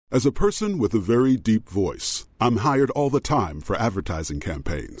As a person with a very deep voice, I'm hired all the time for advertising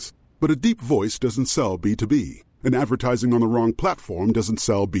campaigns. But a deep voice doesn't sell B2B, and advertising on the wrong platform doesn't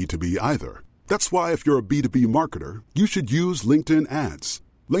sell B2B either. That's why if you're a B2B marketer, you should use LinkedIn ads.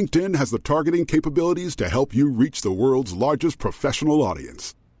 LinkedIn has the targeting capabilities to help you reach the world's largest professional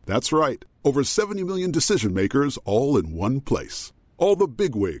audience. That's right, over 70 million decision makers all in one place. All the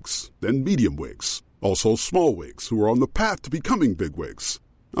big wigs, then medium wigs. Also small wigs who are on the path to becoming big wigs.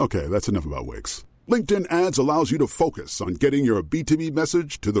 Okay, that's enough about wigs. LinkedIn ads allows you to focus on getting your B2B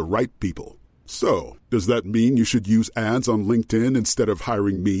message to the right people. So, does that mean you should use ads on LinkedIn instead of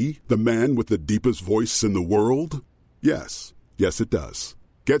hiring me, the man with the deepest voice in the world? Yes. Yes, it does.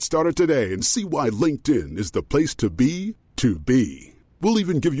 Get started today and see why LinkedIn is the place to be to be. We'll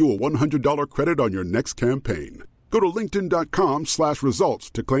even give you a $100 credit on your next campaign. Go to linkedin.com/results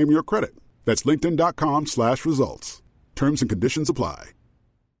to claim your credit. That's linkedin.com/results. Terms and conditions apply.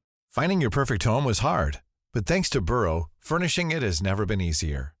 Finding your perfect home was hard, but thanks to Burrow, furnishing it has never been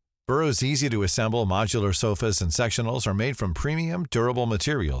easier. Burrow's easy-to-assemble modular sofas and sectionals are made from premium, durable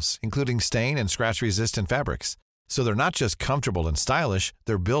materials, including stain and scratch-resistant fabrics. So they're not just comfortable and stylish,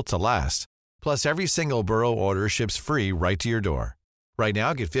 they're built to last. Plus, every single Burrow order ships free right to your door. Right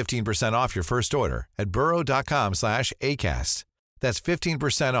now, get 15% off your first order at burrow.com/ACAST. That's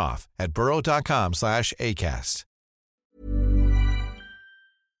 15% off at burrow.com/ACAST.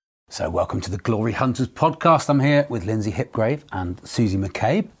 So welcome to the Glory Hunters podcast. I'm here with Lindsay Hipgrave and Susie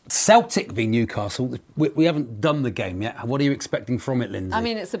McCabe. Celtic v Newcastle. We haven't done the game yet. What are you expecting from it, Lindsay? I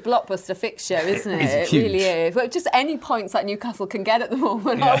mean, it's a blockbuster fixture, isn't it? It's it really is. Well, just any points that Newcastle can get at the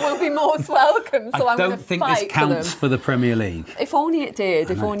moment, I will be most welcome. So I don't think this counts for the Premier League. If only it did.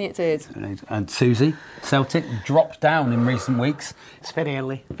 If only it did. And Susie, Celtic dropped down in recent weeks. It's very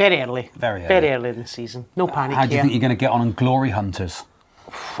early. Very early. Very early. Very early in the season. No panic How do you here. think you're going to get on Glory Hunters?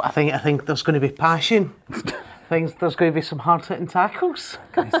 I think there's going to be passion. There's going to be some hard-hitting tackles.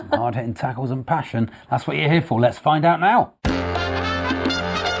 Okay, some hard-hitting tackles and passion. That's what you're here for. Let's find out now.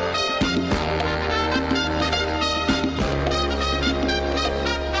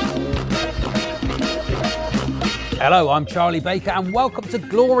 Hello, I'm Charlie Baker and welcome to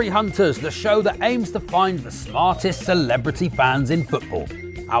Glory Hunters, the show that aims to find the smartest celebrity fans in football.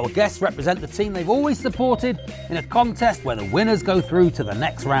 Our guests represent the team they've always supported in a contest where the winners go through to the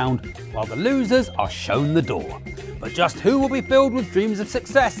next round while the losers are shown the door. But just who will be filled with dreams of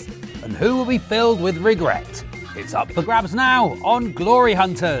success and who will be filled with regret? It's up for grabs now on Glory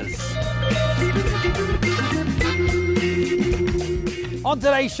Hunters. On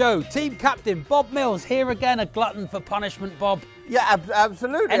today's show, team captain Bob Mills, here again, a glutton for punishment, Bob. Yeah,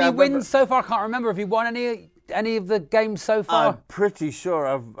 absolutely. Any wins so far? I can't remember. Have you won any of the games so far? I'm pretty sure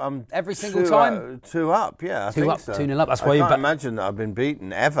I'm every single time? 2 up, yeah. I think so. 2-0 up. That's why I can't imagine that I've been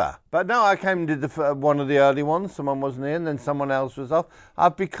beaten ever. But no, I came and did one of the early ones. Someone wasn't in, then someone else was off.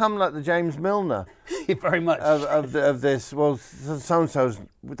 I've become like the James Milner. Very much. Of this. Well, so-and-so's,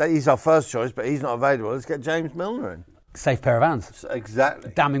 he's our first choice, but he's not available. Let's get James Milner in. Safe pair of hands.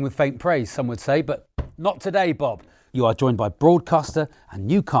 Exactly. Damning with faint praise, some would say, but not today, Bob. You are joined by broadcaster and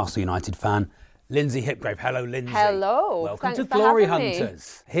Newcastle United fan, Lindsay Hipgrave. Hello, Lindsay. Hello. Welcome Thanks to for Glory having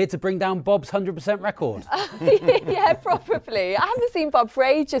Hunters. Here to bring down Bob's 100% record. Yeah, probably. I haven't seen Bob for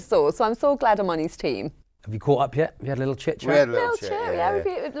ages, though, so I'm so glad I'm on his team. Have you caught up yet? Have you had a little chit-chat? We had a little chit, yeah. We had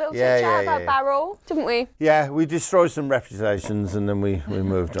a little chit-chat about Barrow, didn't we? Yeah, we destroyed some reputations and then we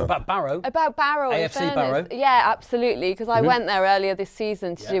moved on. About Barrow? About Barrow. AFC Barrow? Yeah, absolutely, because I went there earlier this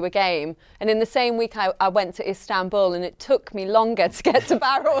season to do a game, and in the same week I went to Istanbul, and it took me longer to get to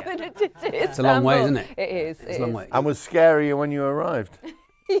Barrow than it did to Istanbul. It's a long way, isn't it? It is. It's a long way. And was scarier when you arrived.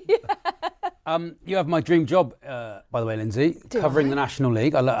 You have my dream job, by the way, Lindsay, covering the National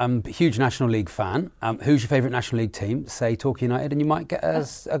League. I'm a huge National League fan. Who's your favourite National League team? Say Torquay United, and you might get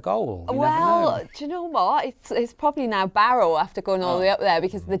us a goal. You never know. Do you know what? It's probably now Barrow after going all the way up there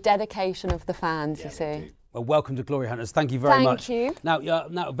because of the dedication of the fans, you see. Well, welcome to Glory Hunters. Thank you very much. Thank you. Now,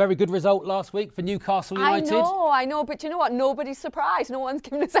 a very good result last week for Newcastle United. I know, but you know what? Nobody's surprised. No one's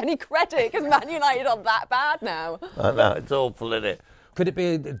giving us any credit because Man United are that bad now. I know, it's awful, isn't it? Could it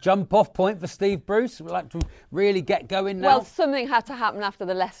be a jump-off point for Steve Bruce? We'd like to really get going now. Well, something had to happen after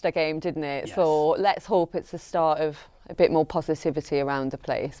the Leicester game, didn't it? Yes. So let's hope it's the start of a bit more positivity around the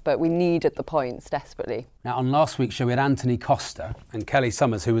place. But we needed the points desperately. Now, on last week's show, we had Anthony Costa, and Kelly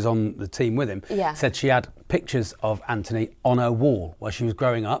Summers, who was on the team with him, said she had pictures of Anthony on her wall while she was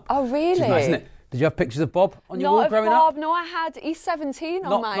growing up. Oh, really? Which is nice, isn't it? Did you have pictures of Bob on your wall growing up? Not of Bob, no, I had E17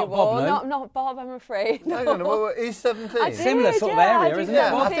 on my wall. Bob, no? Not Bob, I'm afraid. No. Hang on, E17? I did, Similar sort of area, isn't it?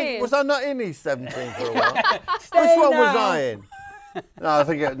 I think, was I not in E17 for a while? Which one was I in? No, I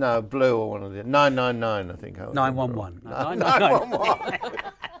think blue or one of the 999. I think 911. 911.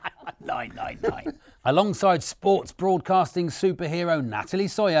 999. Alongside sports broadcasting superhero Natalie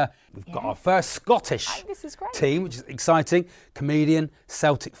Sawyer, we've got our first Scottish This is great. team, which is exciting. Comedian,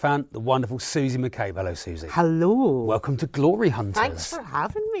 Celtic fan, the wonderful Susie McCabe. Hello, Susie. Hello. Welcome to Glory Hunters. Thanks for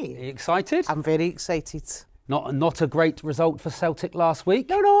having Are me. you excited? I'm very excited. Not a great result for Celtic last week.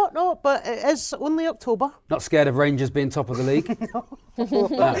 No, but it is only October. Not scared of Rangers being top of the league.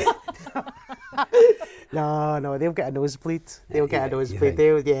 No, they'll get a nosebleed. They'll get a you nosebleed.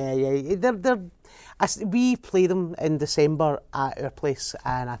 think? We play them in December at our place,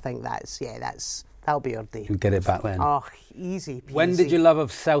 and I think that'll be our day. You'll get it back then. Oh, easy peasy. When did your love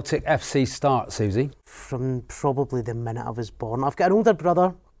of Celtic FC start, Susie? From probably the minute I was born. I've got an older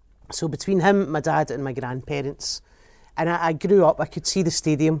brother, so between him, my dad, and my grandparents, and I grew up. I could see the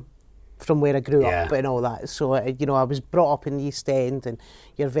stadium from where I grew up and all that. So I was brought up in the East End, and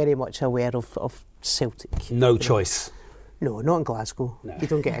you're very much aware of Celtic. No choice. No, not in Glasgow. No. You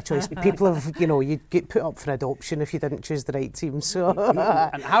don't get a choice. People have, you'd get put up for adoption if you didn't choose the right team. So.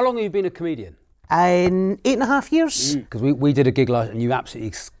 And how long have you been a comedian? In 8.5 years. Because we did a gig last and you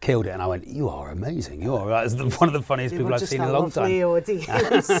absolutely killed it, and I went, you are amazing. You are one of the funniest people I've seen in a long time. And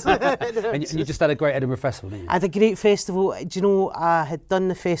you just had a great Edinburgh Festival, didn't you? I had a great festival. Do you know, I had done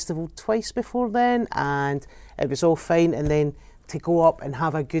the festival twice before then, and it was all fine. And then to go up and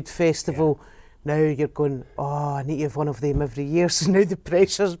have a good festival, now you're going, I need to have one of them every year. So now the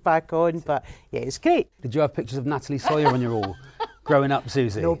pressure's back on. But yeah, it's great. Did you have pictures of Natalie Sawyer on your wall? Growing up,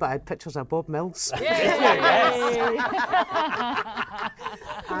 Susie? No, but I had pictures of Bob Mills. Yes,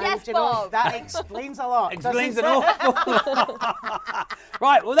 you know, Bob. that explains a lot. Explains an awful lot.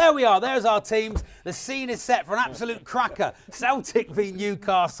 Right, well, there we are. There's our teams. The scene is set for an absolute cracker. Celtic v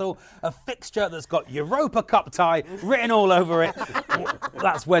Newcastle, a fixture that's got Europa Cup tie written all over it.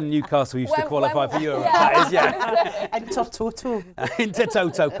 That's when Newcastle used to qualify for Europe. Yeah. That is, Intertoto.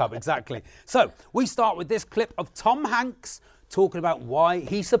 Intertoto Cup, exactly. So, we start with this clip of Tom Hanks talking about why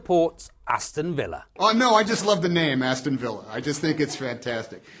he supports Aston Villa. Oh no, I just love the name Aston Villa. I just think it's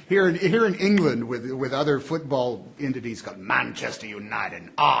fantastic. Here in England, with other football entities, got Manchester United,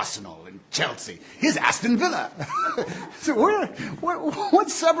 and Arsenal, and Chelsea. Here's Aston Villa. So what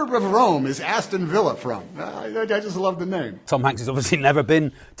suburb of Rome is Aston Villa from? I just love the name. Tom Hanks has obviously never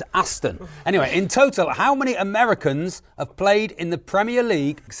been to Aston. Anyway, in total, how many Americans have played in the Premier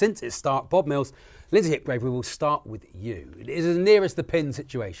League since its start? Bob Mills, Lindsay Hipgrave, we will start with you. It is as nearest the pin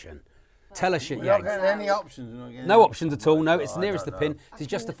situation. Tell us your We're not getting any options. No options at all, no. It's nearest the pin. It's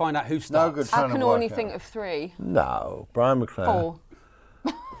just to find out who starts. No good trying I can to work only out. think of 3. No, Brian McClare. 4.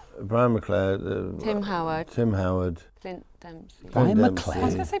 Brian McClare. Tim Howard. Tim Howard. Clint Dempsey. Brian Dempsey. McClare. I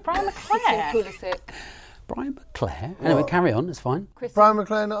was going to say Brian McClare. Pulisic. Brian McClare. Anyway, carry on, it's fine. Brian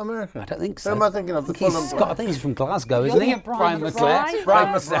McClare, not American. I don't think so. Who am I thinking of? The Fulham I think he's from Glasgow, You're isn't he? thinking Brian McClare.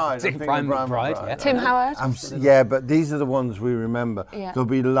 Brian McBride. Celtic, Brian McBride, yeah. Tim Howard. Yeah, but these are the ones we remember. Yeah. There'll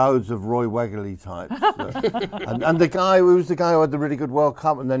be loads of Roy Wegerle types. and the guy who was the guy who had the really good World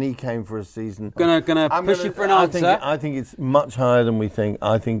Cup, and then he came for a season. Gonna push you for an answer. I think it's much higher than we think.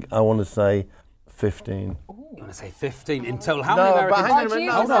 I want to say 15. You want to say 15 in total? How No, many but Americans? hang on a Do minute,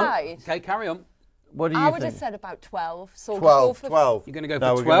 you no, decide? Okay, carry on. What do you I think? would have said about 12. So 12. You're going to go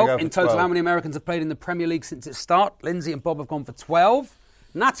No, for we're gonna 12. go for In total, 12. how many Americans have played in the Premier League since its start? Lindsay and Bob have gone for 12.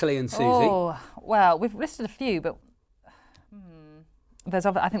 Natalie and Susie. Oh, well, we've listed a few, but I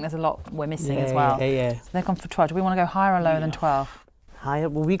think there's a lot we're missing as well. Yeah. So they've gone for 12. Do we want to go higher or lower than 12? Higher.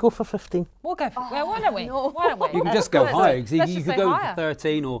 Will we go for 15? We'll go for... well, why don't we? Why don't we? You can just go Let's- higher. 'Cause let's you just could say go higher. for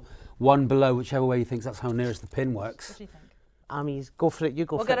 13 or one below, whichever way you think. That's how nearest the pin works. What do you think? I mean, go for it. You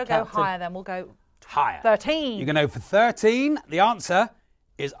go We're for going it, to go Captain. higher then. We'll go Higher. 13. You're going to go for 13. The answer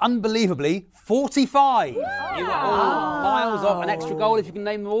is unbelievably 45. You were miles off. An extra goal if you can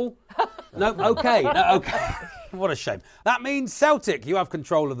name them all? No? Okay. No, okay. What a shame. That means Celtic, you have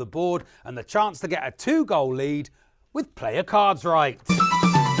control of the board and the chance to get a 2-goal lead with player cards right.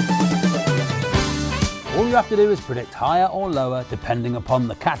 All you have to do is predict higher or lower depending upon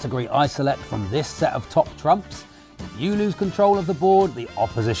the category I select from this set of top trumps. If you lose control of the board, the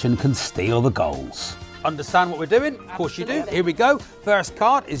opposition can steal the goals. Understand what we're doing? Of course you do. Here we go. First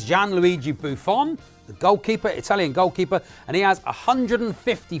card is Gianluigi Buffon, the goalkeeper, Italian goalkeeper, and he has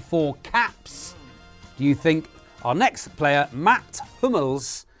 154 caps. Do you think our next player, Matt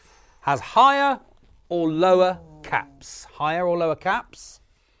Hummels, has higher or lower caps? Higher or lower caps?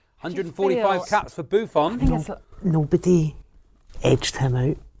 145 caps for Buffon. I think it's... Nobody edged him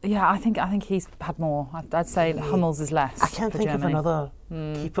out. Yeah, I think he's had more. I'd say Hummels is less. I can't for think Germany. of another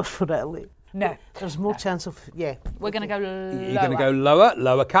keeper for Italy. No. There's more chance of, We're going to go lower. You're going to go lower.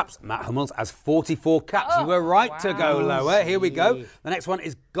 Lower caps. Matt Hummels has 44 caps. You were right to go lower. Here we go. The next one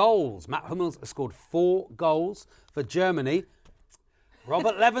is goals. Matt Hummels has scored 4 goals for Germany.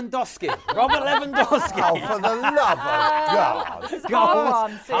 Robert Lewandowski. Oh, for the love of God.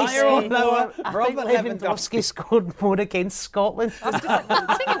 Goals. Higher or lower? Robert Lewandowski scored more against Scotland.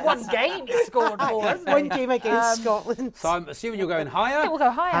 I think in one game he scored more, hasn't he? One game against Scotland. So I'm assuming you're going higher. We'll go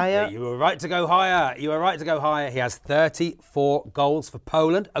higher. Higher. You were right to go higher. He has 34 goals for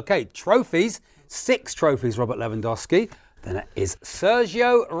Poland. Okay, trophies. 6 trophies, Robert Lewandowski. Then it is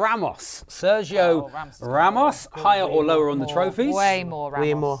Sergio Ramos. Ramos, higher or lower on the trophies? Way more,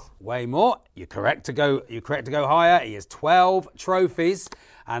 Ramos. Way more. You're correct to go higher. He has 12 trophies.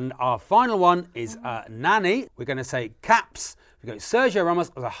 And our final one is Nani. We're going to say caps. We go Sergio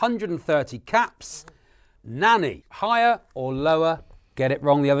Ramos has 130 caps. Nani, higher or lower? Get it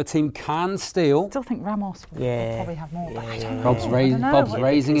wrong. The other team can steal. I still think Ramos will probably have more. But I don't know. Bob's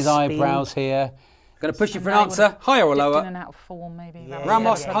raising his eyebrows here. Going to push you for an answer. Higher or lower? In and out of form, maybe.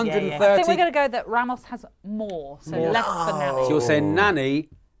 Ramos, 130. I think we're going to go that Ramos has more, so less for Nani. So you're saying Nani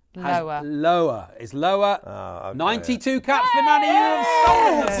Lower. Is lower. Okay. 92 caps for Nani. You have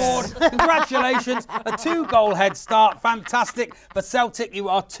stolen the board. Congratulations. A 2-goal head start. Fantastic. For Celtic, you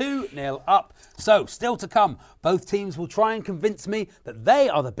are 2-0 up. So, still to come, both teams will try and convince me that they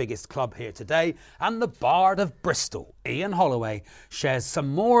are the biggest club here today. And the Bard of Bristol, Ian Holloway, shares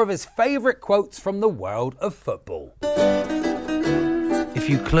some more of his favourite quotes from the world of football. If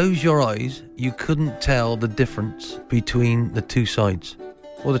you close your eyes, you couldn't tell the difference between the two sides.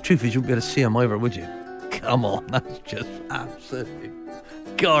 Well, the truth is, you wouldn't be able to see them either, would you? Come on, that's just absolutely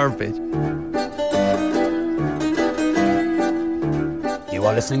garbage. You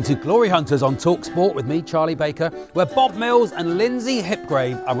are listening to Glory Hunters on TalkSport with me, Charlie Baker, where Bob Mills and Lindsay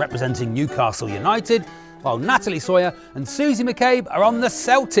Hipgrave are representing Newcastle United, while Natalie Sawyer and Susie McCabe are on the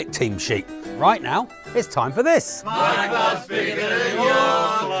Celtic team sheet. Right now, it's time for this. My club's bigger than your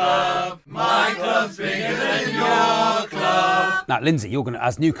club. My club's bigger than your club. Now, Lindsay, you're going to,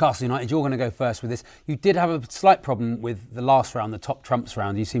 as Newcastle United, you're going to go first with this. You did have a slight problem with the last round, the top trumps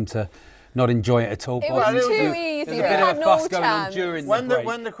round. You seem to not enjoy it at all. It was too easy. There's a bit of a fuss going on during the break.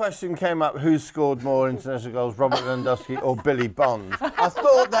 When the question came up, who scored more international goals, Robert Lewandowski or Billy Bonds, I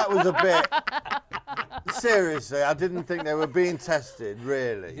thought that was a bit... Seriously, I didn't think they were being tested,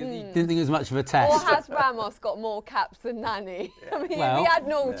 really. You didn't think it was much of a test? Or has Ramos got more caps than Nani? I mean, we had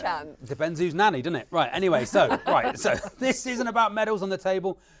no chance. Depends who's Nani, doesn't it? Right, anyway, so this isn't about medals on the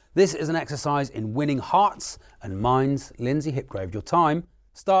table. This is an exercise in winning hearts and minds. Lindsay Hipgrave, your time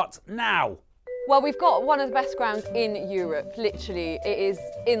starts now. Well, we've got one of the best grounds in Europe, literally. It is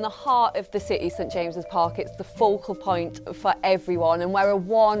in the heart of the city, St James's Park. It's the focal point for everyone, and we're a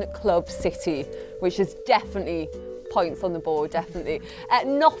one-club city, which is definitely points on the board, definitely.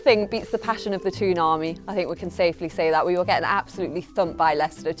 Nothing beats the passion of the Toon Army. I think we can safely say that. We were getting absolutely thumped by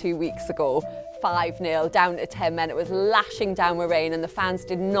Leicester 2 weeks ago. 5-0, down to 10 men. It was lashing down with rain and the fans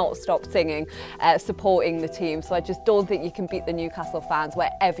did not stop singing, supporting the team. So I just don't think you can beat the Newcastle fans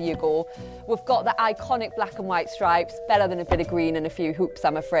wherever you go. We've got the iconic black and white stripes, better than a bit of green and a few hoops,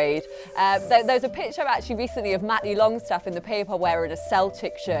 I'm afraid. There's a picture actually recently of Matty Longstaff in the paper wearing a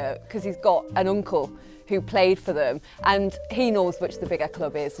Celtic shirt because he's got an uncle who played for them, and he knows which the bigger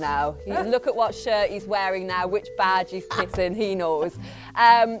club is now. Look at what shirt he's wearing now, which badge he's kissing, he knows.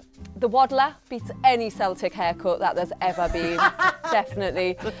 The Waddler beats any Celtic haircut that there's ever been,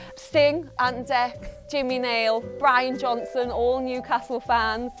 definitely. Sting, Ant Deck, Jimmy Nail, Brian Johnson, all Newcastle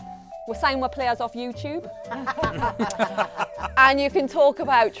fans. We're saying we're players off YouTube. And you can talk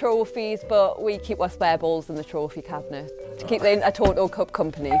about trophies, but we keep our spare balls in the trophy cabinet to keep a Total Cup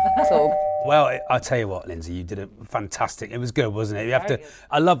company. So. Well, I'll tell you what, Lindsay, you did it fantastic. It was good, wasn't it? You have to.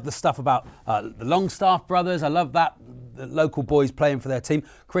 I love the stuff about the Longstaff brothers. I love that. The local boys playing for their team.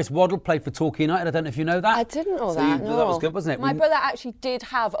 Chris Waddle played for Torquay United. I don't know if you know that. I didn't know that, no. That was good, wasn't it? My brother actually did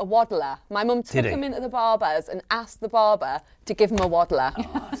have a waddler. My mum took him into the barber's and asked the barber to give him a waddler.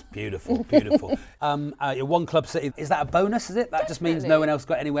 Oh, that's beautiful, beautiful. Your one club city, is that a bonus, is it? That just means no one else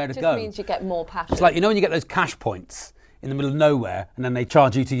got anywhere to go. It just means you get more passion. It's like, you know when you get those cash points in the middle of nowhere and then they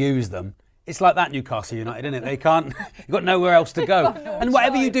charge you to use them? It's like that Newcastle United, isn't it? They can't, you've got nowhere else to go. And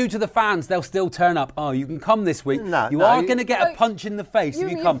whatever you do to the fans, they'll still turn up. Oh, you can come this week. You are going to get a punch in the face if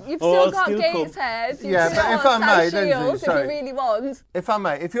you come. You've still got Gateshead. Yeah, but if I may, if you really want. If I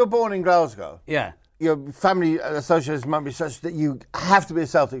may, if you're born in Glasgow, yeah, your family associations might be such that you have to be a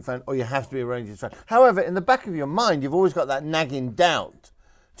Celtic fan or you have to be a Rangers fan. However, in the back of your mind, you've always got that nagging doubt.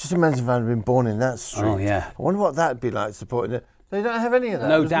 Just imagine if I'd been born in that street. Oh, yeah. I wonder what that'd be like supporting it. They don't have any of that.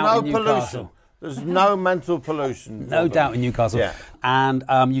 No There's doubt no in Newcastle. pollution. There's no mental pollution. No doubt in Newcastle. Yeah. And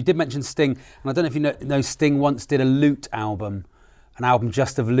you did mention Sting, and I don't know if you know Sting once did a lute album, an album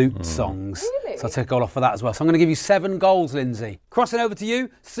just of lute songs. Really? So I'll take a goal off for that as well. So I'm going to give you 7 goals, Lindsay. Crossing over to you,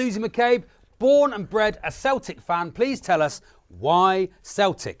 Susie McCabe, born and bred a Celtic fan. Please tell us why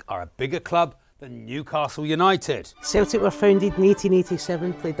Celtic are a bigger club than Newcastle United. Celtic were founded in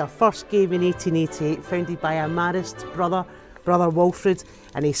 1887, played their first game in 1888, founded by a Marist brother Wilfred,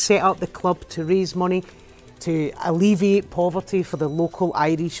 and he set up the club to raise money to alleviate poverty for the local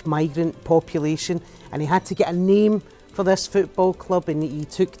Irish migrant population, and he had to get a name for this football club, and he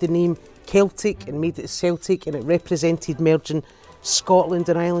took the name Celtic and made it Celtic, and it represented merging Scotland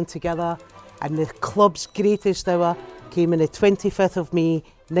and Ireland together. And the club's greatest hour came on the 25th of May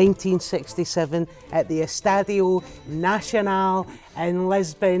 1967 at the Estadio Nacional in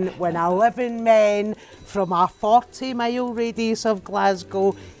Lisbon, when 11 men from a 40-mile radius of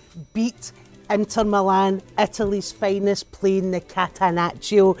Glasgow beat Inter Milan, Italy's finest, playing the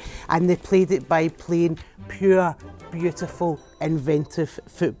Catenaccio, and they played it by playing pure, beautiful, inventive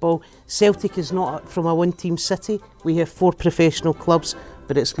football. Celtic is not from a one-team city. We have 4 professional clubs,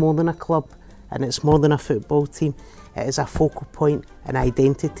 but it's more than a club, and it's more than a football team. It is a focal point, an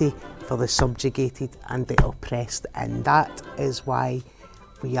identity for the subjugated and the oppressed, and that is why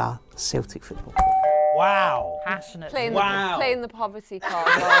we are Celtic Football Club. Wow. Passionate. Playing the poverty card.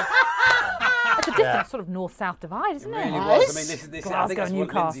 It's a different sort of north-south divide, isn't it? It really was. I mean, this I think Glasgow, that's what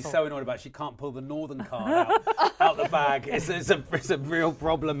Newcastle. Lindsay's so annoyed about. She can't pull the northern card out the bag. It's a real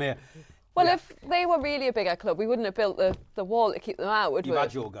problem here. Well, if they were really a bigger club, we wouldn't have built the wall to keep them out, would we? You've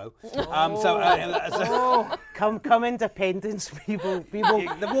had your go. Come independence, we will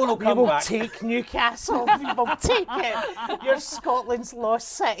the wall will come back. take Newcastle, we will take it. You're Scotland's lost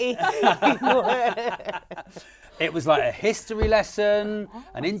city. It was like a history lesson,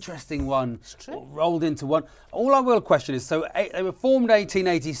 an interesting one, rolled into one. All I will question is, so they were formed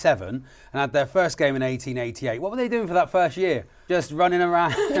 1887 and had their first game in 1888. What were they doing for that first year? Just running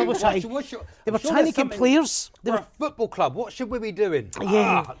around? They were trying to get players. We're a football club. What should we be doing?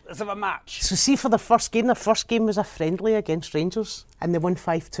 Yeah. Let's have a match. So see, for the first game was a friendly against Rangers, and they won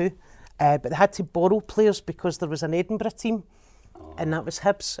 5-2. But they had to borrow players because there was an Edinburgh team, and that was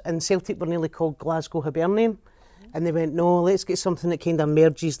Hibs, and Celtic were nearly called Glasgow Hibernian. And they went, no, let's get something that kind of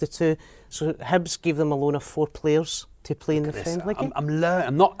merges the two. So Hibs gave them a loan of 4 players to play in the friendly game. I'm learning.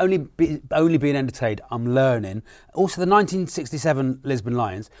 I'm not only being entertained, I'm learning. Also, the 1967 Lisbon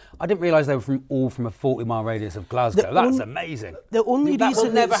Lions, I didn't realise they were all from a 40-mile radius of Glasgow. That's amazing. That will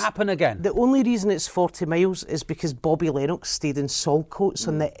never happen again. The only reason it's 40 miles is because Bobby Lennox stayed in Saltcoats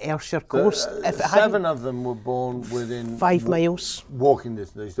on the Ayrshire coast. 7 of them were born within 5 miles. Walking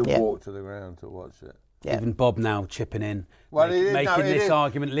distance. They used to walk to the ground to watch it. Yeah. Even Bob now chipping in, making this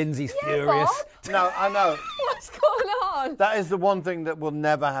argument. Lindsay's furious. No, I know. What's going on? That is the one thing that will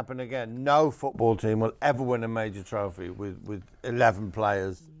never happen again. No football team will ever win a major trophy with 11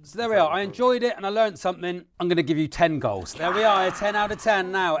 players. So there we are. I enjoyed it and I learned something. I'm going to give you 10 goals. There we are, a 10 out of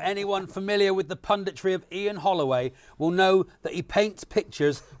 10. Now, anyone familiar with the punditry of Ian Holloway will know that he paints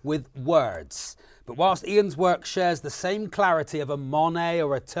pictures with words. But whilst Ian's work shares the same clarity of a Monet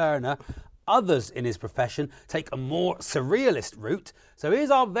or a Turner, others in his profession take a more surrealist route. So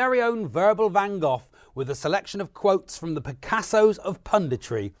here's our very own verbal Van Gogh with a selection of quotes from the Picassos of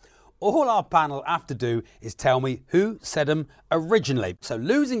punditry. All our panel have to do is tell me who said them originally. So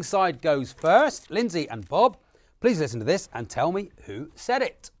losing side goes first. Lindsay and Bob, please listen to this and tell me who said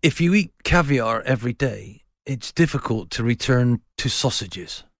it. If you eat caviar every day, it's difficult to return to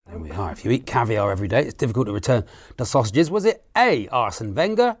sausages. There we are. If you eat caviar every day, it's difficult to return to sausages. Was it A, Arsene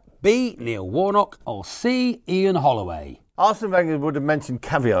Wenger, B, Neil Warnock, or C, Ian Holloway? Arsene Wenger would have mentioned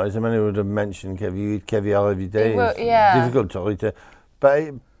caviar. As many would have mentioned you eat caviar every day. Yeah. Difficult to eat it.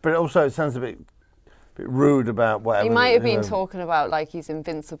 But also it sounds a bit rude about whatever. He might have been talking about like his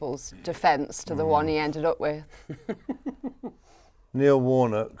Invincible's defence to the one he ended up with. Neil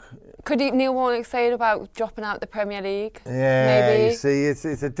Warnock. Could Neil Warnock say it about dropping out the Premier League? Yeah, maybe. You see,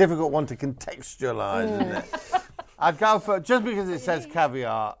 it's a difficult one to contextualise, isn't it? I'd go for, just because it says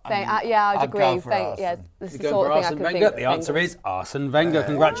caviar. I'd agree. Go for Arsene. This is You the go sort for of thing Arsene I Wenger? could The answer is Arsene Wenger.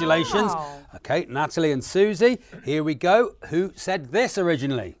 Congratulations. Wow. Okay, Natalie and Susie, here we go. Who said this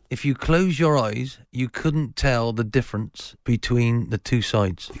originally? If you close your eyes, you couldn't tell the difference between the two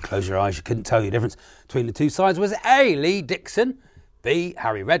sides. If you close your eyes, you couldn't tell the difference between the two sides. Was it A, Lee Dixon, B,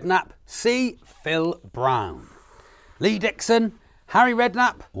 Harry Redknapp, C, Phil Brown? Lee Dixon, Harry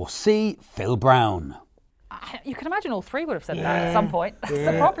Redknapp, or C, Phil Brown? You can imagine all 3 would have said that at some point. That's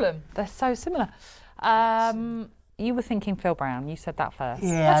the problem. They're so similar. You were thinking Phil Brown. You said that first.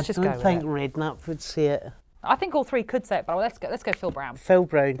 Yeah, Let's just I go don't with think it. Redknapp would say it. I think all three could say it, but let's go Phil Brown. Phil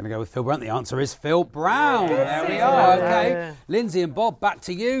Brown. Going to go with Phil Brown. The answer is Phil Brown. There we are. Okay. Yeah. Lindsay and Bob, back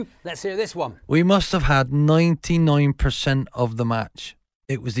to you. Let's hear this one. We must have had 99% of the match.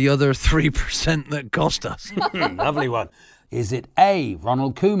 It was the other 3% that cost us. Lovely one. Is it A,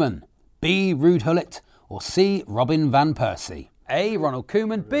 Ronald Koeman, B, Ruud Gullit, or C, Robin van Persie? A, Ronald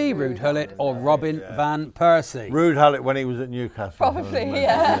Koeman, B, Ruud Gullit, or Robin van Persie? Ruud Gullit when he was at Newcastle. Probably,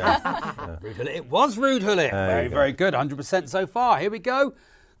 yeah. Ruud Gullit. It was Ruud Gullit. Very, very good. 100% so far. Here we go.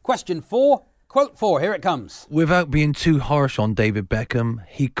 Question 4. Quote 4. Here it comes. Without being too harsh on David Beckham,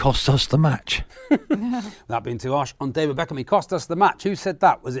 he cost us the match. Without being too harsh on David Beckham, he cost us the match. Who said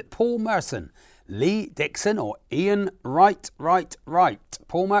that? Was it Paul Merson, Lee Dixon, or Ian Wright?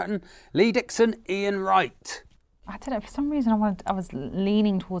 Paul Merton, Lee Dixon, Ian Wright. I don't know. For some reason, I was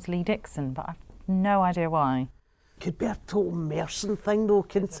leaning towards Lee Dixon, but I've no idea why. Could be a total Merson thing, though,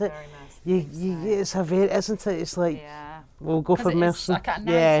 couldn't it? It's a very, isn't it? It's like, we'll go for Merson. I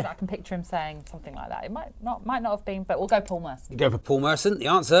can picture him saying something like that. It might not have been, but we'll go Paul Merson. You go for Paul Merson. The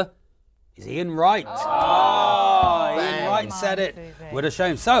answer is Ian Wright. Ian Wright said it. What a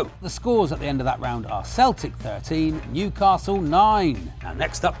shame. So, the scores at the end of that round are Celtic 13, Newcastle 9. Now,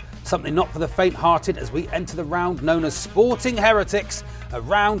 next up, something not for the faint-hearted as we enter the round known as Sporting Heretics, a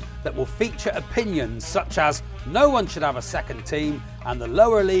round that will feature opinions such as no one should have a second team and the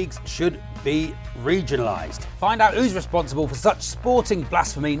lower leagues should be regionalised. Find out who's responsible for such sporting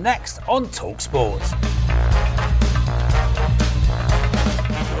blasphemy next on TalkSport.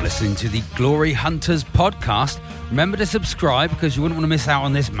 You're listening to the Glory Hunters podcast. Remember to subscribe because you wouldn't want to miss out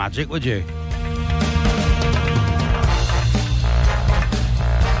on this magic, would you?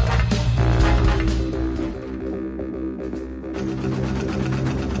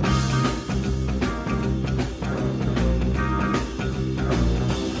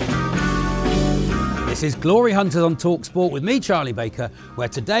 This is Glory Hunters on TalkSport with me, Charlie Baker, where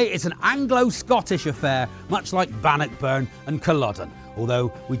today it's an Anglo-Scottish affair, much like Bannockburn and Culloden,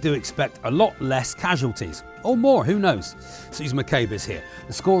 although we do expect a lot less casualties. Or more, who knows? Susie McCabe is here.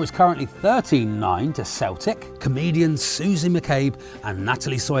 The score is currently 13-9 to Celtic. Comedians Susie McCabe and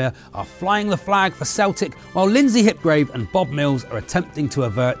Natalie Sawyer are flying the flag for Celtic, while Lindsay Hipgrave and Bob Mills are attempting to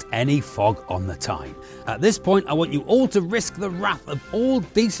avert any fog on the Tyne. At this point, I want you all to risk the wrath of all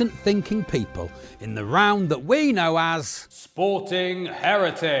decent thinking people in the round that we know as Sporting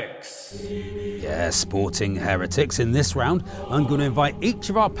Heretics. Yeah, Sporting Heretics. In this round, I'm going to invite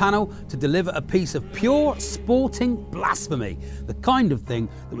each of our panel to deliver a piece of pure sporting blasphemy, the kind of thing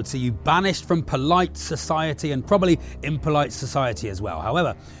that would see you banished from polite society and probably impolite society as well.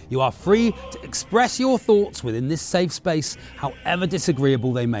 However, you are free to express your thoughts within this safe space, however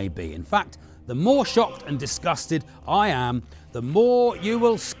disagreeable they may be. In fact, the more shocked and disgusted I am, the more you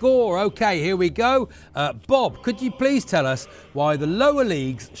will score. Okay, here we go. Bob, could you please tell us why the lower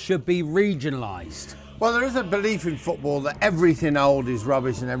leagues should be regionalised? Well, there is a belief in football that everything old is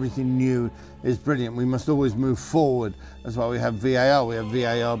rubbish and everything new is brilliant. We must always move forward. That's why we have VAR. We have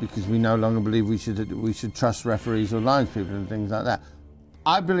VAR because we no longer believe we should trust referees or linespeople and things like that.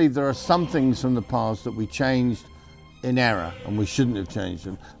 I believe there are some things from the past that we changed in error and we shouldn't have changed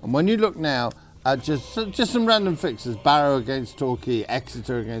them. And when you look now at just some random fixtures, Barrow against Torquay,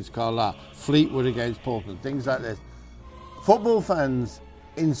 Exeter against Carlisle, Fleetwood against Portland, things like this, football fans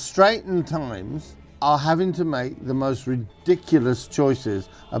in straitened times are having to make the most ridiculous choices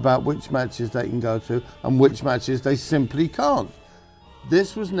about which matches they can go to and which matches they simply can't.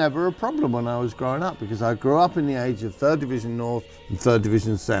 This was never a problem when I was growing up because I grew up in the age of 3rd Division North and 3rd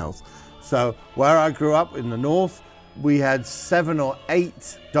Division South. So where I grew up in the North, we had 7 or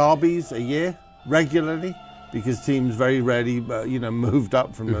 8 derbies a year regularly because teams very rarely moved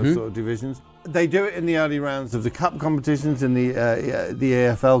up from those sort of divisions. They do it in the early rounds of the cup competitions, in the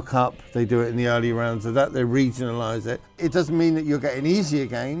AFL Cup. They do it in the early rounds of that. They regionalise it. It doesn't mean that you're getting easier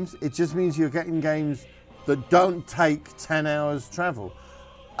games. It just means you're getting games that don't take 10 hours travel.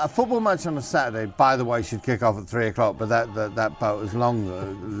 A football match on a Saturday, by the way, should kick off at 3 o'clock, but that boat has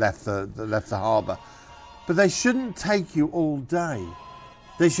long left the harbour. But they shouldn't take you all day.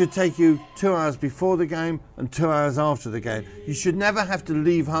 They should take you 2 hours before the game and 2 hours after the game. You should never have to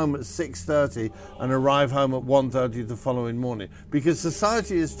leave home at 6:30 and arrive home at 1:30 the following morning because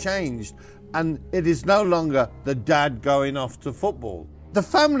society has changed and it is no longer the dad going off to football. The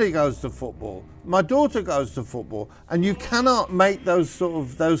family goes to football. My daughter goes to football, and you cannot make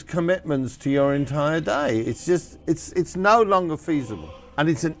those commitments to your entire day. It's no longer feasible. And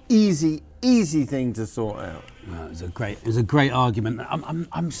it's an easy thing to sort out. Well, it was a great argument.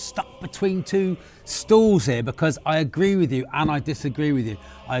 I'm stuck between two stools here because I agree with you and I disagree with you.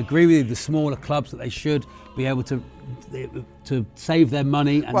 I agree with you, the smaller clubs, that they should be able to save their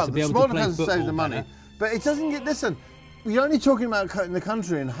money and to be able to play football. Well, the smaller clubs save the money, but it doesn't get. Listen, you're only talking about cutting the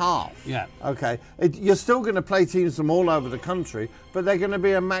country in half. Yeah. Okay. You're still going to play teams from all over the country, but they're going to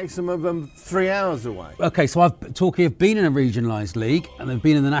be a maximum of 3 hours away. Okay, so Torquay have been in a regionalised league and they've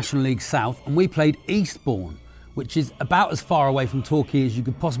been in the National League South, and we played Eastbourne, which is about as far away from Torquay as you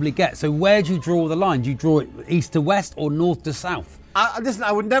could possibly get. So where do you draw the line? Do you draw it east to west or north to south? Listen,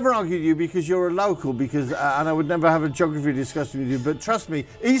 I would never argue with you because you're a local, and I would never have a geography discussion with you, but trust me,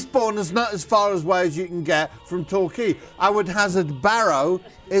 Eastbourne is not as far away as you can get from Torquay. I would hazard Barrow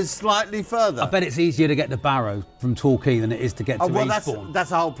is slightly further. I bet it's easier to get to Barrow from Torquay than it is to get to Eastbourne. That's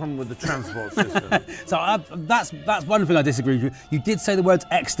the whole problem with the transport system. So that's one thing I disagree with you. You did say the words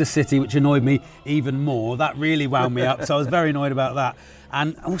Exeter City, which annoyed me even more. That really wound me up, so I was very annoyed about that.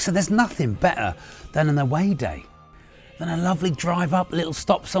 And also, there's nothing better than an away day. Then a lovely drive up, a little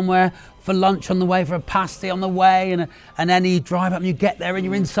stop somewhere for lunch on the way, for a pasty on the way, and then you drive up and you get there and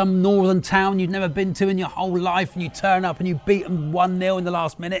you're in some northern town you've never been to in your whole life, and you turn up and you beat them 1-0 in the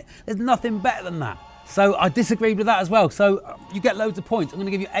last minute. There's nothing better than that. So I disagreed with that as well. So you get loads of points. I'm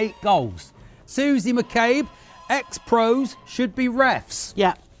going to give you 8 goals. Susie McCabe, ex-pros should be refs.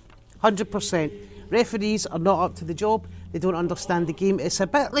 Yeah, 100%. Referees are not up to the job. They don't understand the game. It's a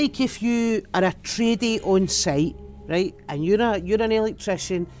bit like if you are a tradie on site, right, and you're an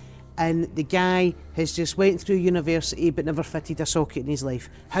electrician, and the guy has just went through university but never fitted a socket in his life.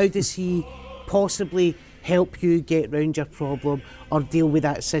 How does he possibly help you get round your problem or deal with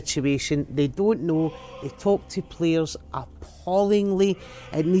that situation? They don't know. They talk to players appallingly.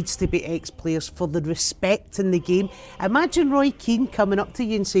 It needs to be ex-players for the respect in the game. Imagine Roy Keane coming up to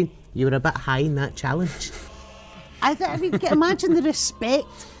you and saying, "You were a bit high in that challenge." I mean, imagine the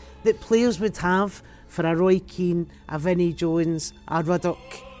respect that players would have for a Roy Keane, a Vinnie Jones, a Ruddock.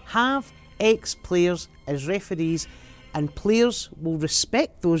 Have ex-players as referees, and players will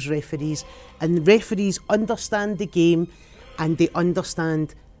respect those referees, and referees understand the game and they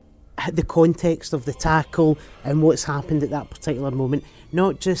understand the context of the tackle and what's happened at that particular moment.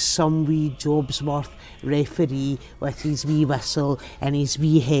 Not just some wee Jobsworth referee with his wee whistle and his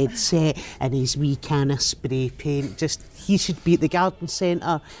wee headset and his wee can of spray paint. Just, he should be at the garden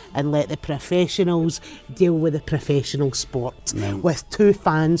centre and let the professionals deal with the professional sport. No. With 2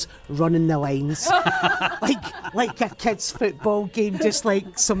 fans running the lines like a kids' football game, just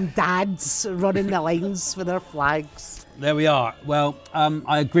like some dads running the lines for their flags. There we are. Well,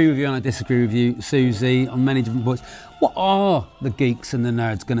 I agree with you and I disagree with you, Susie, on many different points. What are the geeks and the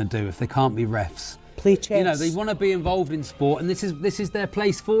nerds going to do if they can't be refs? Play chess. You know, they want to be involved in sport, and this is their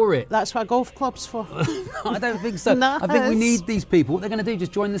place for it. That's what a golf club's for. I don't think so. No, I think we need these people. What they're going to do,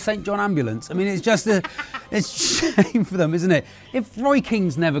 just join the St John ambulance. I mean, it's just it's a shame for them, isn't it? If Roy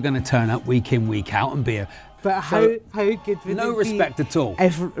Keane's never going to turn up week in, week out and be a... But how good would no it respect be at all.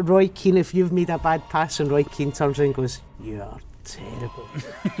 If Roy Keane, if you've made a bad pass and Roy Keane turns around and goes, "You are terrible."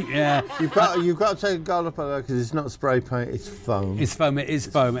 Yeah. You've got to take a goal up because it's not spray paint, it's foam. It's foam, it is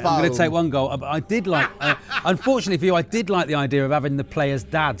foam. I'm going to take one goal. I did like, unfortunately for you, I did like the idea of having the players'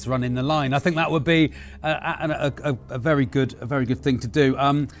 dads running the line. I think that would be a very good thing to do.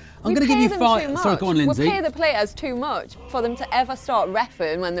 I'm going to give you 5. Sorry, go on, Lindsay. We pay the players too much for them to ever start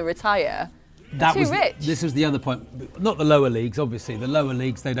reffing when they retire. Rich. This was the other point. Not the lower leagues, obviously. The lower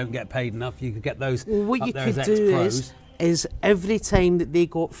leagues, they don't get paid enough. You could get those what up you there could as do ex-pros. is every time that they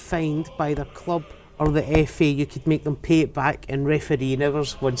got fined by their club or the FA, you could make them pay it back in refereeing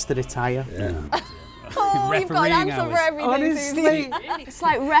hours once they retire. Yeah. Oh, you've got an answer for everything. Honestly. It's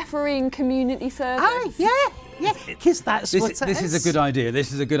like refereeing community service. Yeah, because that's what it is. This is a good idea.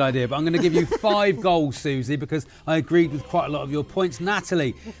 This is a good idea. But I'm going to give you 5 goals, Susie, because I agreed with quite a lot of your points.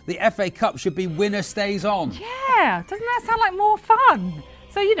 Natalie, the FA Cup should be winner stays on. Yeah, doesn't that sound like more fun?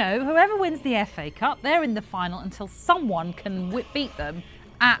 So, you know, whoever wins the FA Cup, they're in the final until someone can beat them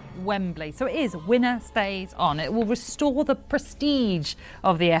at Wembley. So it is winner stays on. It will restore the prestige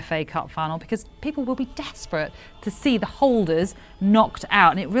of the FA Cup final because people will be desperate to see the holders knocked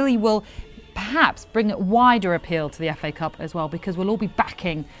out, and it really will perhaps bring a wider appeal to the FA Cup as well, because we'll all be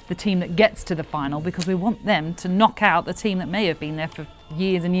backing the team that gets to the final because we want them to knock out the team that may have been there for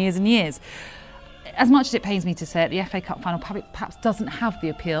years and years and years. As much as it pains me to say it, the FA Cup final perhaps doesn't have the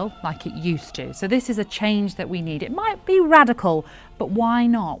appeal like it used to. So this is a change that we need. It might be radical, but why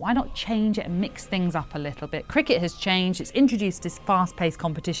not? Why not change it and mix things up a little bit? Cricket has changed. It's introduced this fast-paced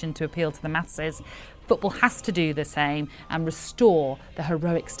competition to appeal to the masses. football has to do the same and restore the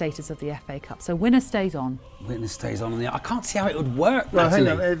heroic status of the FA Cup. So winner stays on. Winner stays on. I can't see how it would work. Well, hang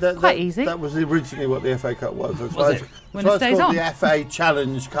on. Quite easy. That was originally what the FA Cup was. That's Was why it? Winner stays called on. the FA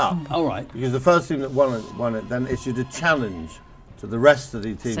Challenge Cup. All right. Because the first team that won it then issued a challenge to the rest of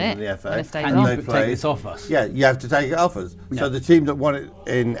the teams in the FA. Winner stays And on. you could take this off us. Yeah, you have to take it off us. Yeah. So the team that won it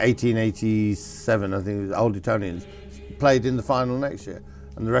in 1887, I think it was Old Etonians, played in the final next year.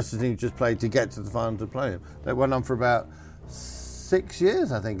 And the rest of the team just played to get to the final to play him. That went on for about 6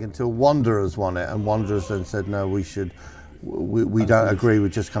 years, I think, until Wanderers won it. And Wanderers then said, no, we don't agree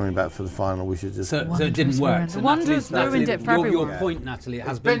with just coming back for the final. We should just... So it didn't work. So Wanderers ruined it for everyone. Your point, Natalie, it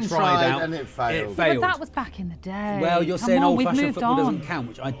has It's been tried out. and it failed. But that was back in the day. Well, you're Come saying on, we've old-fashioned moved football on. doesn't count,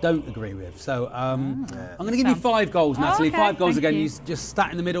 which I don't agree with. So I'm going to give you Sounds- 5 goals, Natalie. okay, 5 goals thank again. you. You just sat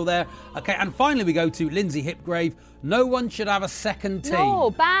in the middle there. Okay, and finally we go to Lindsay Hipgrave. No one should have a second team.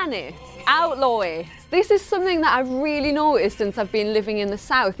 No, ban it. Outlaw it. This is something that I've really noticed since I've been living in the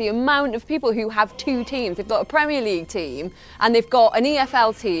South. The amount of people who have 2 teams. They've got a Premier League team and they've got an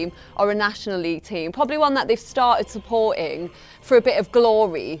EFL team or a National League team. Probably one that they've started supporting for a bit of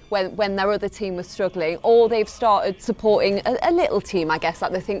glory when their other team was struggling, or they've started supporting a little team, I guess,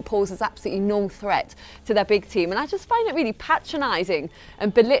 that they think poses absolutely no threat to their big team. And I just find it really patronising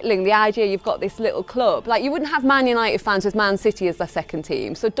and belittling, the idea you've got this little club. Like, you wouldn't have Man United fans with Man City as their second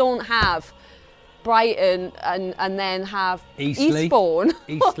team, so don't have Brighton and then have Eastbourne.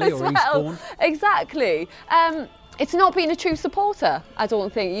 Eastleigh or Eastbourne. Exactly. It's not being a true supporter, I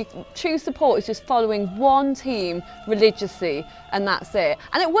don't think. True support is just following one team religiously, and that's it.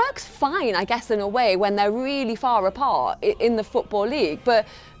 And it works fine, I guess, in a way, when they're really far apart in the Football League. But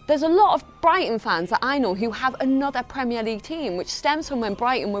there's a lot of Brighton fans that I know who have another Premier League team, which stems from when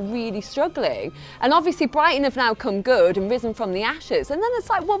Brighton were really struggling. And obviously Brighton have now come good and risen from the ashes. And then it's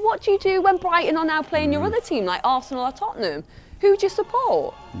like, well, what do you do when Brighton are now playing your other team, like Arsenal or Tottenham? Who do you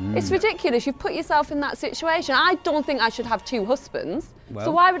support? It's ridiculous. You've put yourself in that situation. I don't think I should have 2 husbands. Well.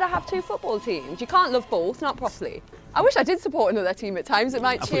 So why would I have 2 football teams? You can't love both, not properly. I wish I did support another team at times. It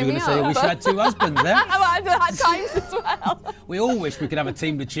might I thought cheer you were me going to say, up. I wish I had 2 husbands there. I've had times as well. We all wish we could have a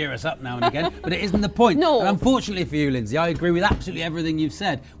team to cheer us up now and again, but it isn't the point. No. And unfortunately for you, Lindsay, I agree with absolutely everything you've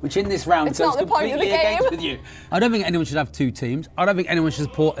said, which in this round It's goes not the point of the completely game. against with you. I don't think anyone should have 2 teams. I don't think anyone should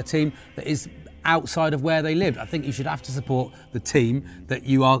support a team that is outside of where they lived. I think you should have to support the team that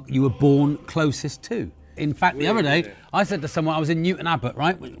you were born closest to. In fact, the other day, I said to someone, I was in Newton Abbot,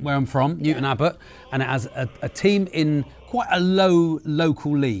 right, where I'm from, Newton Abbot, and it has a team in quite a low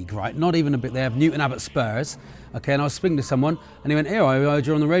local league, right, not even a bit. They have Newton Abbot Spurs, okay, and I was speaking to someone, and he went, here, I heard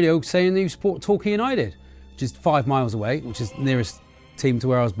you on the radio saying that you support Torquay United, which is 5 miles away, which is the nearest team to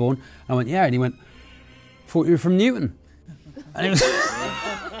where I was born. I went, yeah, and he went, thought you were from Newton. And it was...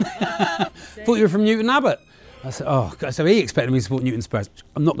 thought you were from Newton Abbot. I said, oh, God. So he expected me to support Newton Spurs.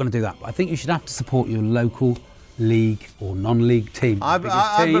 I'm not going to do that. But I think you should have to support your local league or non-league team. I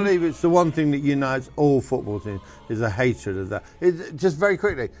believe it's the one thing that unites all football teams is a hatred of that. Just very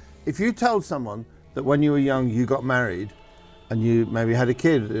quickly, if you told someone that when you were young you got married and you maybe had a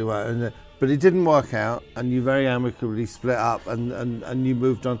kid, but it didn't work out and you very amicably split up and you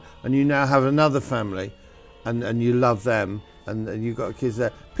moved on and you now have another family and you love them, and you've got kids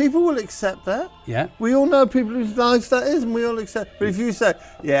there, people will accept that. Yeah. We all know people whose lives that is, and we all accept. But if you say,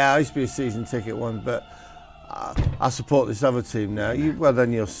 yeah, I used to be a season ticket one, but I support this other team now, well,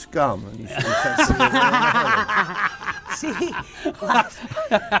 then you're scum. And you should be See,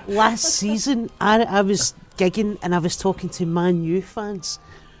 last season, I was gigging and I was talking to Man U fans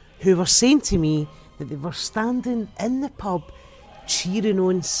who were saying to me that they were standing in the pub cheering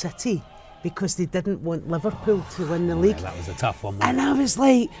on City because they didn't want Liverpool to win the league. Yeah, that was a tough one. And I was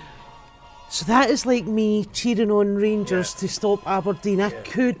like, so that is like me cheering on Rangers to stop Aberdeen. I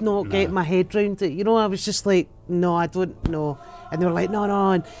could not get my head round it. You know, I was just like, no, I don't know. And they were like,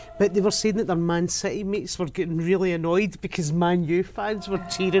 no. But they were saying that their Man City mates were getting really annoyed because Man U fans were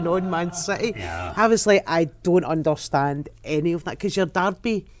cheering on Man City. Yeah. I was like, I don't understand any of that, because your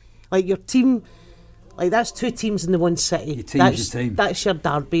derby, like your team, like that's 2 teams in the one city. Your team's your team. That's your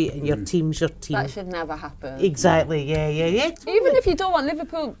derby, and your team's your team. That should never happen. Exactly, yeah. Even if you don't want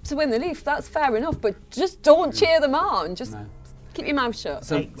Liverpool to win the league, that's fair enough, but just don't cheer them on. Just keep your mouth shut.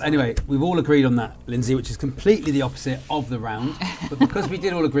 So anyway, we've all agreed on that, Lindsay, which is completely the opposite of the round. But because we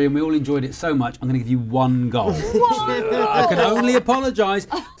did all agree and we all enjoyed it so much, I'm going to give you 1 goal. I can only apologise.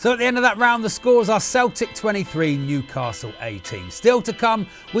 So at the end of that round, the scores are Celtic 23, Newcastle 18. Still to come,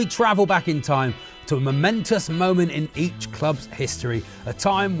 we travel back in time to a momentous moment in each club's history, a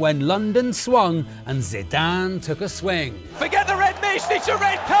time when London swung and Zidane took a swing. Forget the red mist, it's a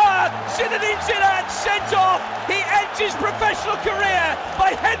red card! Zinedine Zidane sent off! He ends his professional career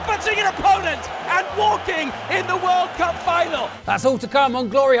by headbutting an opponent and walking in the World Cup final. That's all to come on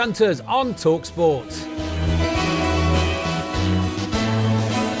Glory Hunters on TalkSport.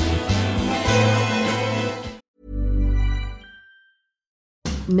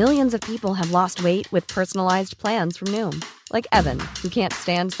 Millions of people have lost weight with personalized plans from Noom. Like Evan, who can't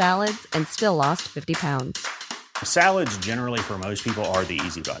stand salads and still lost 50 pounds. Salads generally for most people are the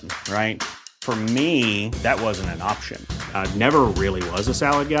easy button, right? For me, that wasn't an option. I never really was a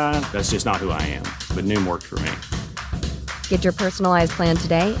salad guy. That's just not who I am. But Noom worked for me. Get your personalized plan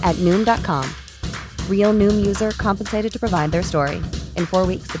today at Noom.com. Real Noom user compensated to provide their story. In 4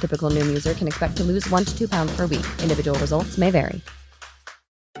 weeks, the typical Noom user can expect to lose 1 to 2 pounds per week. Individual results may vary.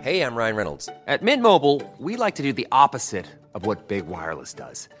 Hey, I'm Ryan Reynolds. At Mint Mobile, we like to do the opposite of what Big Wireless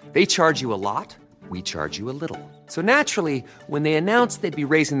does. They charge you a lot, we charge you a little. So naturally, when they announced they'd be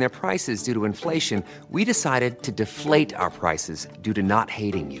raising their prices due to inflation, we decided to deflate our prices due to not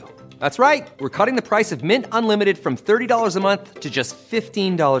hating you. That's right. We're cutting the price of Mint Unlimited from $30 a month to just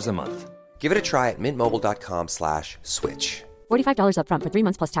 $15 a month. Give it a try at mintmobile.com/switch. $45 up front for 3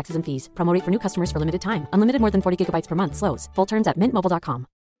 months plus taxes and fees. Promo rate for new customers for limited time. Unlimited more than 40 gigabytes per month. Slows full terms at mintmobile.com.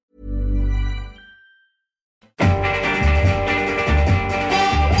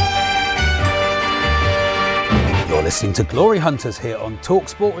 You're listening to Glory Hunters here on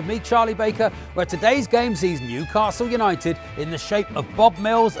TalkSport with me, Charlie Baker, where today's game sees Newcastle United in the shape of Bob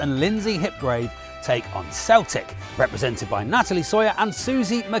Mills and Lindsay Hipgrave take on Celtic, represented by Natalie Sawyer and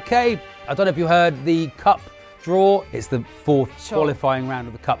Susie McCabe. I don't know if you heard the cup draw. It's the fourth qualifying round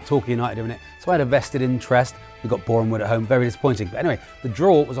of the cup. Torquay United are in it. So I had a vested interest. We got Bournemouth at home. Very disappointing. But anyway, the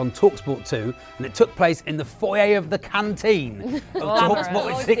draw was on TalkSport 2 and it took place in the foyer of the canteen of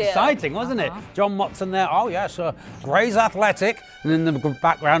TalkSport. It's exciting, wasn't it? John Motson there. Oh, yes, Gray's Athletic. And in the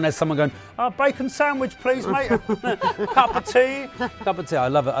background, there's someone going, bacon sandwich, please, mate. Cup of tea. Cup of tea. I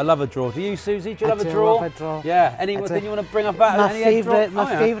love it. I love a draw. Do you, Susie? Do you love a draw? I love a draw. Yeah. Anything you want to bring up about my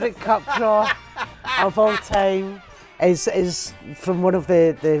favourite cup draw of all time is from one of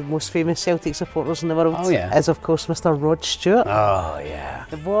the most famous Celtic supporters in the world. Oh, yeah. Is, of course, Mr. Rod Stewart. Oh, yeah.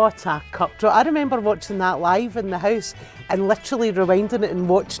 What a cup draw. I remember watching that live in the house and literally rewinding it and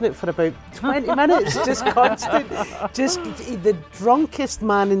watching it for about 20 minutes, just constant. Just the drunkest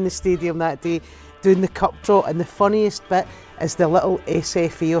man in the stadium that day doing the cup draw, and the funniest bit is the little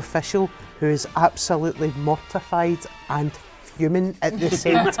SFA official who is absolutely mortified and fuming at the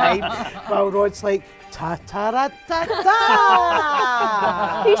same time, while Rod's like,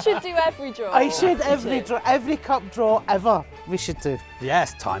 ta-ta-ra-ta-ta! He should do every draw. I should, every cup draw ever, we should do.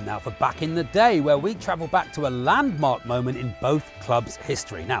 Yes, time now for Back in the Day, where we travel back to a landmark moment in both clubs'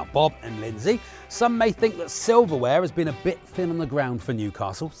 history. Now, Bob and Lindsay, some may think that silverware has been a bit thin on the ground for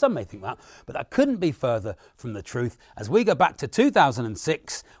Newcastle. Some may think that, but that couldn't be further from the truth as we go back to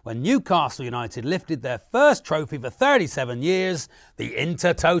 2006 when Newcastle United lifted their first trophy for 37 years, the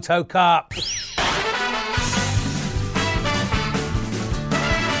Intertoto Cup.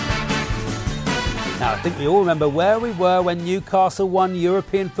 Now, I think we all remember where we were when Newcastle won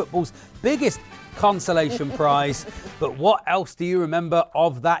European football's biggest consolation prize. But what else do you remember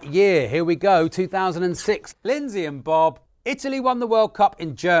of that year? Here we go, 2006. Lindsay and Bob. Italy won the World Cup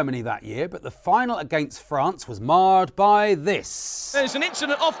in Germany that year, but the final against France was marred by this. There's an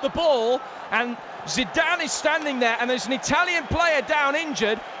incident off the ball, and Zidane is standing there, and there's an Italian player down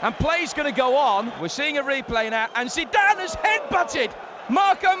injured, and play's going to go on. We're seeing a replay now, and Zidane has headbutted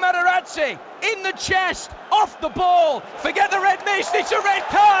Marco Materazzi in the chest, off the ball. Forget the red mist, it's a red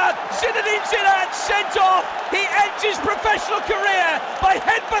card. Zinedine Zidane sent off. He ends his professional career by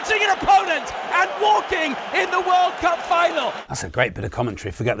headbutting an opponent and walking in the World Cup final. That's a great bit of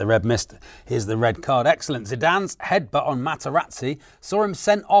commentary. Forget the red mist. Here's the red card. Excellent. Zidane's headbutt on Materazzi saw him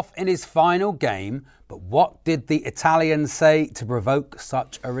sent off in his final game. But what did the Italian say to provoke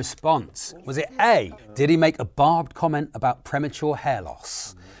such a response? Was it A, did he make a barbed comment about premature hair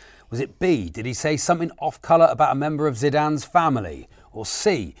loss? Was it B, did he say something off-colour about a member of Zidane's family? Or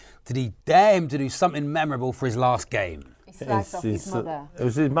C, did he dare him to do something memorable for his last game? He slagged off his mother. It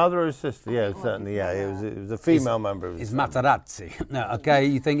was his mother or his sister? Yeah, certainly, yeah. It was a female member of his family. Materazzi. No, okay,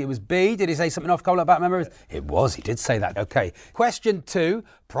 you think it was B? Did he say something off-colour about a member of his... It was, he did say that. Okay. Question 2.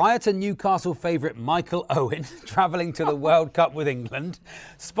 Prior to Newcastle favourite Michael Owen travelling to the World Cup with England,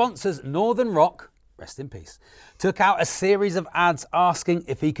 sponsors Northern Rock, rest in peace, took out a series of ads asking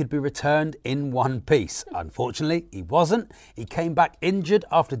if he could be returned in one piece. Unfortunately, he wasn't. He came back injured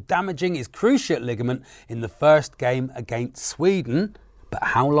after damaging his cruciate ligament in the first game against Sweden. But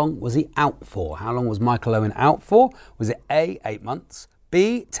how long was he out for? How long was Michael Owen out for? Was it A, 8 months,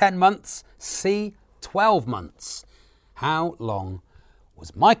 B, 10 months, C, 12 months? How long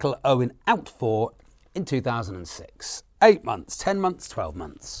was Michael Owen out for in 2006? 8 months, 10 months, 12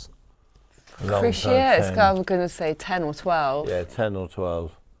 months. Chris, I'm going to say 10 or 12. Yeah, 10 or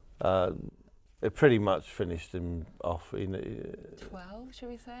 12. It pretty much finished him off. 12, should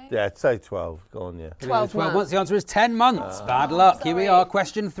we say? Yeah, say 12. Go on, yeah. 12 months. The answer is 10 months. Bad luck. Sorry. Here we are.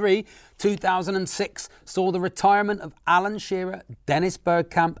 Question 3. 2006 saw the retirement of Alan Shearer, Dennis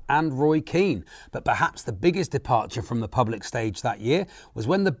Bergkamp and Roy Keane. But perhaps the biggest departure from the public stage that year was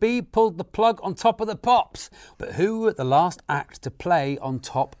when the Bee pulled the plug on Top of the Pops. But who were the last act to play on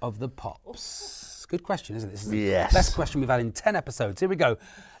Top of the Pops? Good question, isn't it? This is the best question we've had in 10 episodes. Here we go.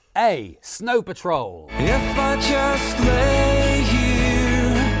 A. Snow Patrol. If I just lay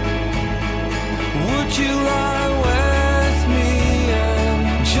here, would you lie with me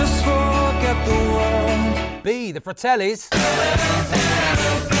and just forget the world? B. The Fratellis.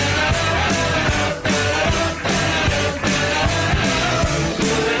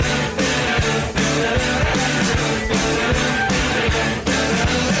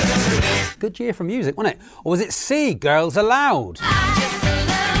 Good year for music, wasn't it? Or was it C. Girls Aloud?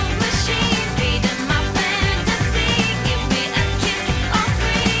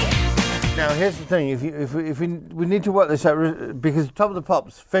 Now, here's the thing. If we need to work this out, because Top of the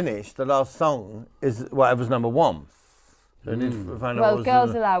Pops finished, the last song is whatever's number one. So well,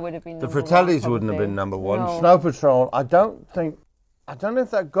 Girls Aloud would have been the number Fratellis one, wouldn't have been number one. No. Snow Patrol, I don't know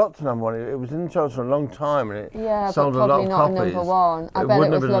if that got to number one. It was in the charts for a long time, and it sold a lot of copies. Number one. I bet it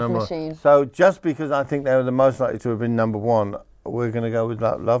was Love Machine. So just because I think they were the most likely to have been number one, we're going to go with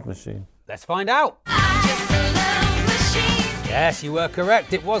that Love Machine. Let's find out. Yes, you were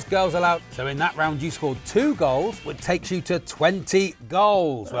correct. It was Girls Aloud. So in that round, you scored 2 goals, which takes you to 20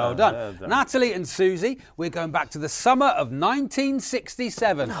 goals. Well done. Natalie and Susie, we're going back to the summer of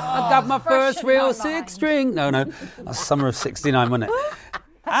 1967. I got my first real 6-string. No, that's summer of 69, wasn't it?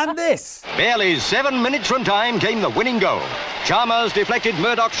 And this. Barely 7 minutes from time came the winning goal. Chalmers deflected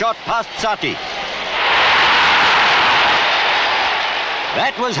Murdoch's shot past Sati.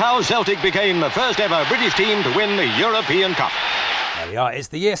 That was how Celtic became the first ever British team to win the European Cup. There we are. It's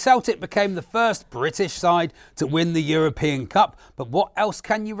the year Celtic became the first British side to win the European Cup. But what else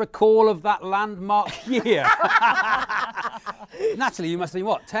can you recall of that landmark year? Natalie, you must have been,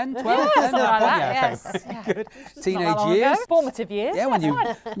 what, 10, 12? Yeah, 10? something like that, Okay, yes. very good. Not Teenage that long years. ago. Formative years. Yeah, when you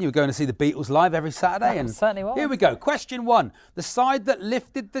were going to see the Beatles live every Saturday. And certainly was. Here we go. Question 1. The side that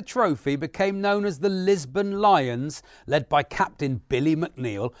lifted the trophy became known as the Lisbon Lions, led by captain Billy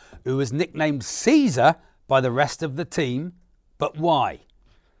McNeil, who was nicknamed Caesar by the rest of the team. But why?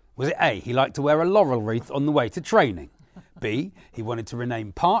 Was it A, he liked to wear a laurel wreath on the way to training? B, he wanted to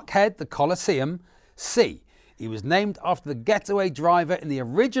rename Parkhead the Coliseum? C, he was named after the getaway driver in the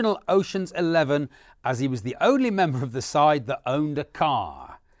original Ocean's 11 as he was the only member of the side that owned a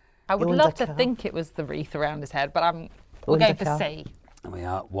car? I would love to think it was the wreath around his head, but we'll go for C. There we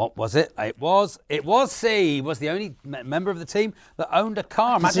are. What was it? It was C. He was the only member of the team that owned a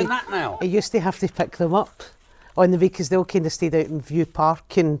car. Imagine that now. He used to have to pick them up on the way because they all kind of stayed out in View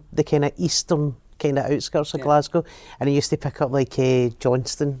Park in the kind of eastern kind of outskirts of Glasgow, and he used to pick up like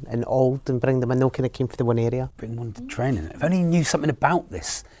Johnston and Auld and bring them in. They all kind of came from the one area. Bring one to training. If only you knew something about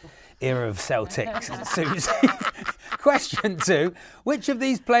this era of Celtics, Susie. Question 2. Which of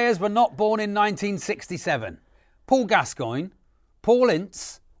these players were not born in 1967? Paul Gascoigne, Paul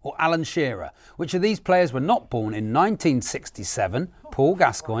Ince or Alan Shearer? Which of these players were not born in 1967? Paul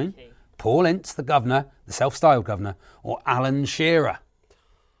Gascoigne, Paul Ince, the governor, the self-styled governor, or Alan Shearer?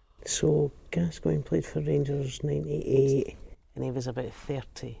 So Gascoigne played for Rangers 98 and he was about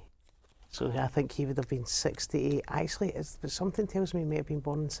 30. So I think he would have been 68. Actually, something tells me he may have been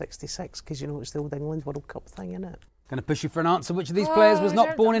born in 66 because, you know, it's the old England World Cup thing, isn't it? Going to push you for an answer. Which of these players was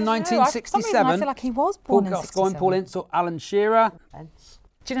not born in 1967? I feel like he was born in 67. Paul Gascoigne, Paul Ince or Alan Shearer? Ince.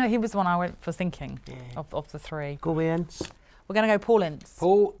 Do you know he was the one I was thinking of the three? Go with Ince. We're going to go Paul Ince.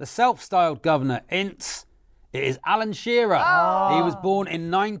 Paul, the self-styled governor, Ince. It is Alan Shearer. Oh. He was born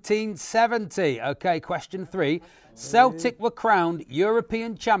in 1970. OK, question 3. Celtic were crowned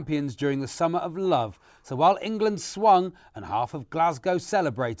European champions during the Summer of Love. So while England swung and half of Glasgow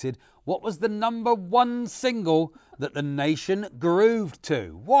celebrated, what was the number 1 single that the nation grooved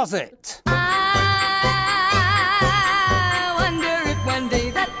to? Was it? I wonder if one day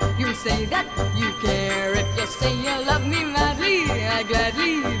that you'll say that you care. If you say you love me madly, I'd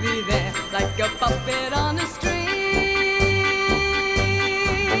gladly be there, like a puppet on a string.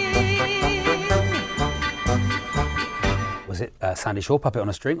 Was it Sandy Shaw, Puppet on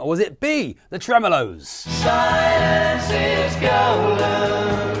a String, or was it B, the Tremolos? Silence is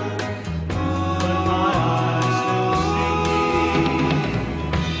golden.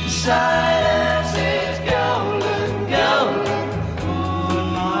 Silence is golden, golden.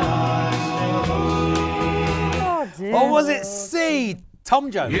 Or was it C,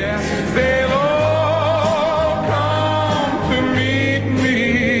 Tom Jones? Yes, they'll all come to meet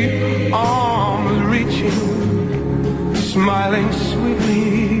me, arms reaching, smiling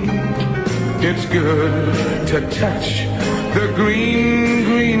sweetly. It's good to touch the green,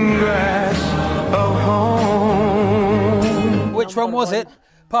 green grass of home. Which one was it?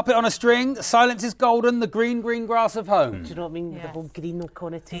 Puppet on a String, Silence is Golden, the green, green grass of home. Do you know what I mean? The whole green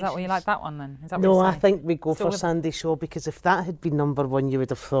connotation. Is that what you like that one then? Is that what No, you're I saying? think we go Still for with- Sandy Shaw, because if that had been number one, you would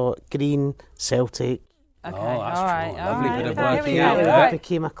have thought green, Celtic. Okay, Oh, that's all true. right, Lovely all bit right. of Here we working go. out It there.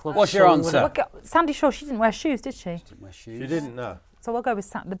 became a club What's your song, answer? wouldn't it? Sandy Shaw, she didn't wear shoes, did she? She didn't, no. So we'll go with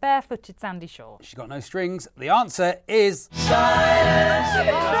the barefooted Sandy Shaw. She's got no strings. The answer is... Silence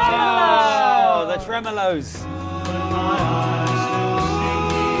is Oh, the Tremolos.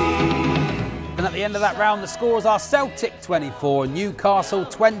 And at the end of that round, the scores are Celtic 24, Newcastle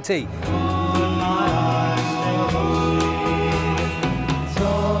 20.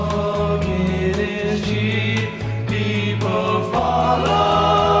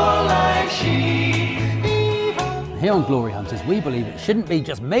 Here on Glory Hunters, we believe it shouldn't be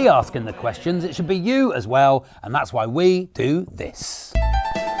just me asking the questions, it should be you as well, and that's why we do this.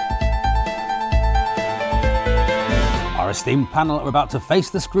 Our esteemed panel are about to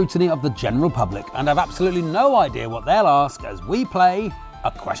face the scrutiny of the general public and have absolutely no idea what they'll ask as we play A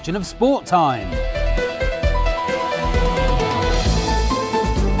Question of Sport Time.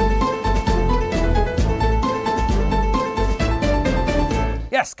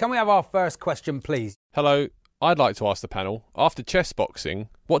 Yes, can we have our first question, please? Hello, I'd like to ask the panel, after chess boxing,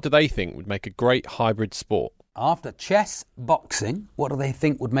 what do they think would make a great hybrid sport? After chess boxing, what do they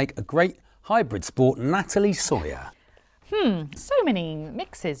think would make a great hybrid sport? Natalie Sawyer. So many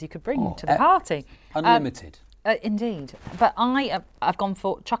mixes you could bring to the party. Unlimited. Indeed. But I've gone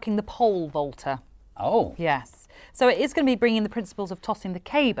for chucking the pole vaulter. Oh. Yes. So it is going to be bringing the principles of tossing the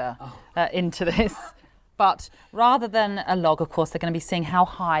caber into this. But rather than a log, of course, they're going to be seeing how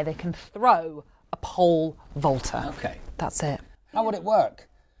high they can throw a pole vaulter. Okay. That's it. How would it work?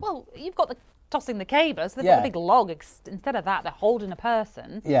 Well, you've got the tossing the caber, so they've Yeah. got a big log. Instead of that, they're holding a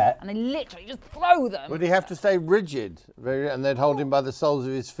person. Yeah. And they literally just throw them. Would he have to stay rigid, and they'd hold him by the soles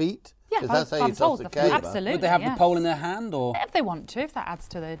of his feet? Yeah, Because by- that's by how you the soles toss the of the caber. feet. Absolutely. Would they have the yes. pole in their hand, or? If they want to, if that adds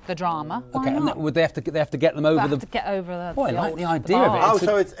to the drama. Why Okay, and not? would they have to get them over They have the? to get over the. Oh, I the like old- the idea of it. bar. Oh,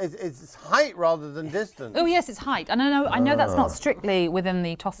 so it's height rather than distance. Oh yes, it's height. And I know that's not strictly within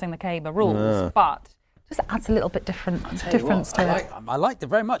the tossing the caber rules, but just adds a little bit difference to it. I liked it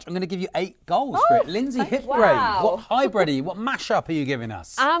very much. I'm going to give you 8 goals for it. Lindsay Hipgrave, Wow. what hybrid are you? What mashup are you giving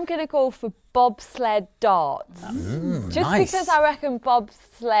us? I'm going to go for bobsled darts. Just nice. because I reckon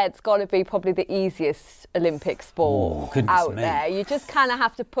bobsled's got to be probably the easiest Olympic sport goodness out me. there. You just kind of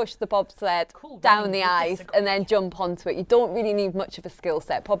have to push the bobsled down the ice and then jump onto it. You don't really need much of a skill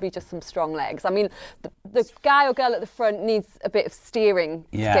set, probably just some strong legs. I mean, the guy or girl at the front needs a bit of steering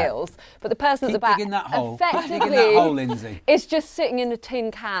skills, but the person at the back digging that hole. effectively Digging that hole, Lindsay. is just sitting in a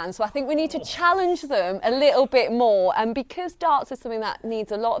tin can. So I think we need to challenge them a little bit more. And because darts is something that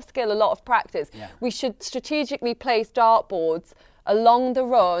needs a lot of skill, a lot of practice, we should strategically place dartboards along the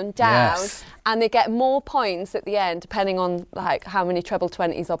run down, and they get more points at the end depending on like how many treble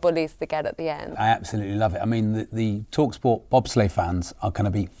 20s or bullies they get at the end. I absolutely love it. I mean, the TalkSport bobsleigh fans are going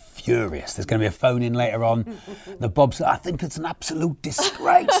to be furious. There's going to be a phone in later on. The bobsleigh, I think it's an absolute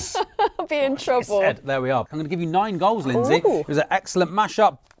disgrace. I'll be in trouble. There we are. I'm going to give you 9 goals, Lindsay. It was an excellent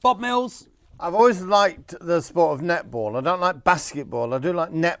mashup. Bob Mills. I've always liked the sport of netball. I don't like basketball. I do like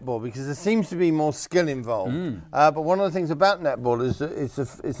netball because there seems to be more skill involved. But one of the things about netball is that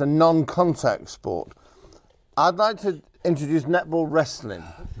it's a non-contact sport. I'd like to introduce netball wrestling,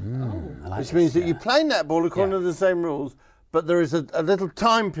 which means that you play netball according to the same rules, but there is a little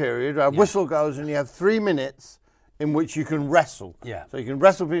time period where a whistle goes and you have 3 minutes in which you can wrestle. So you can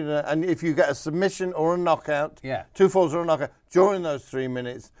wrestle people, and if you get a submission or a knockout, 2 falls or a knockout, during those 3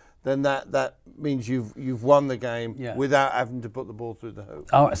 minutes, then that means you've won the game without having to put the ball through the hoop.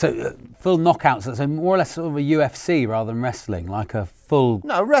 Oh, so full knockouts. So more or less sort of a UFC rather than wrestling, like a full.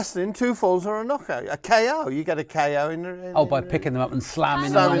 No, wrestling, 2 falls are a knockout. A KO, you get a KO in by picking them up and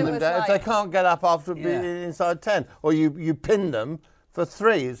slamming them down. If they can't get up after being inside 10, or you pin them for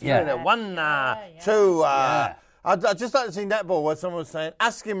 3. It's 1, 2. I'd just like to see netball where someone was saying,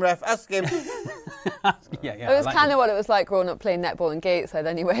 "Ask him, ref, ask him." It was kind of what it was like growing up playing netball in Gateshead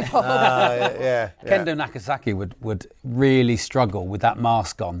anyway. Kendo Nagasaki would really struggle with that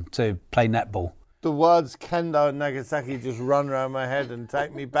mask on to play netball. The words Kendo and Nagasaki just run around my head and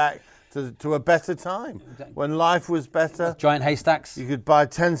take me back to a better time when life was better. Giant haystacks. You could buy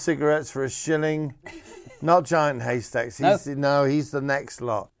 10 cigarettes for $1. Not Giant Haystacks. He's the next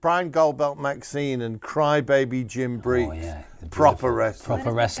lot. Brian Goldbelt Maxine and Crybaby Jim Breach. Proper wrestlers.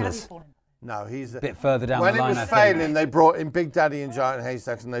 Proper wrestlers. No, he's a bit further down the the line. When it was failing, they brought in Big Daddy and Giant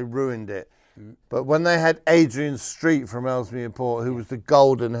Haystacks and they ruined it. But when they had Adrian Street from Ellesmere Port, who was the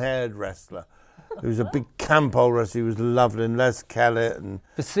golden-haired wrestler, who was a big campo wrestler, he was lovely, and Les Kellett. And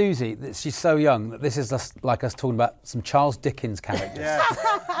for Susie, she's so young that this is like us talking about some Charles Dickens characters.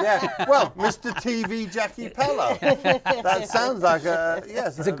 Well, Mr. TV Jackie Pello. That sounds like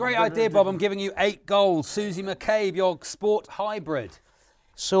It's a great idea, Bob. I'm giving you 8 goals. Susie McCabe, your sport hybrid.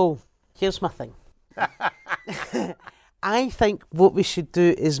 So, here's my thing. I think what we should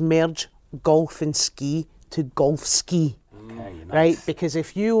do is merge golf and ski to golf ski. Okay, nice. Right? Because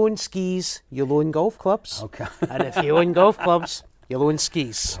if you own skis, you'll own golf clubs. Okay. And if you own golf clubs, you'll own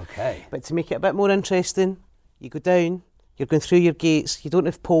skis. Okay. But to make it a bit more interesting, you go down, you're going through your gates, you don't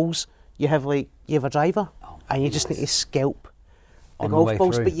have poles, you have a driver, and you just need to scalp the golf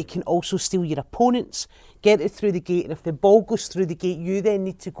balls, but you can also steal your opponents, get it through the gate, and if the ball goes through the gate, you then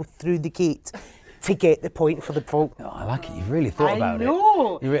need to go through the gate to get the point for the ball. Oh, I like it. You've really thought about it. I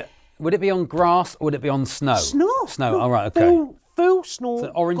know. Would it be on grass or would it be on snow? Snow. Snow. All right. Okay. Full snow. So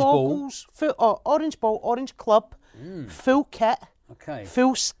orange goggles, orange ball, orange club, full kit. Okay.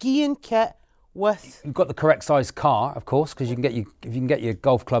 Full skiing kit with. You've got the correct size car, of course, because if you can get your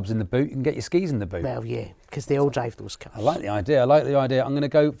golf clubs in the boot, you can get your skis in the boot. Well, yeah, because they all drive those cars. I like the idea. I'm going to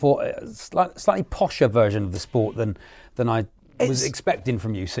go for a slightly posher version of the sport than I was expecting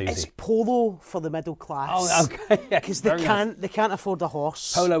from you, Susie. It's polo for the middle class. Oh, okay. Because they can't afford a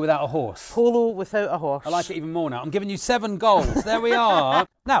horse. Polo without a horse. Polo without a horse. I like it even more now. I'm giving you 7 goals. There we are.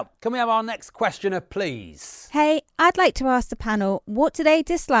 Now, can we have our next questioner, please? Hey, I'd like to ask the panel, what do they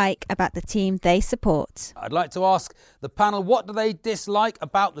dislike about the team they support? I'd like to ask the panel, what do they dislike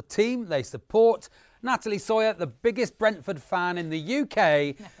about the team they support? Natalie Sawyer, the biggest Brentford fan in the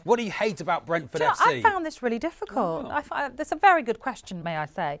UK. What do you hate about Brentford FC? I found this really difficult. That's a very good question, may I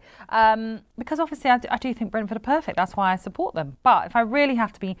say. Because obviously I do think Brentford are perfect. That's why I support them. But if I really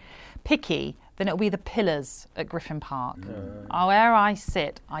have to be picky, then it'll be the pillars at Griffin Park. Where I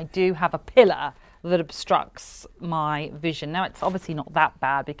sit, I do have a pillar that obstructs my vision. Now, it's obviously not that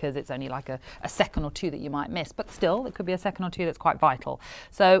bad because it's only like a second or 2 that you might miss, but still, it could be a second or 2 that's quite vital.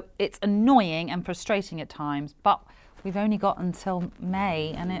 So it's annoying and frustrating at times, but we've only got until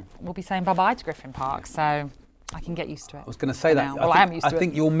May and it will be saying bye-bye to Griffin Park, so I can get used to it. I was going to say that. Well, I am used to it. I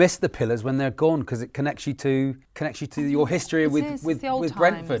think you'll miss the pillars when they're gone because it connects you to your history with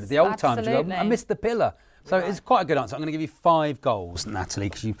Brentford, the old times. You go, I miss the pillar. So it's quite a good answer. I'm going to give you 5 goals, Natalie,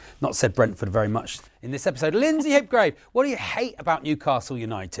 because you've not said Brentford very much in this episode. Lindsay Hipgrave, what do you hate about Newcastle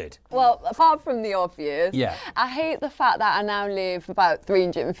United? Well, apart from the obvious, yeah. I hate the fact that I now live about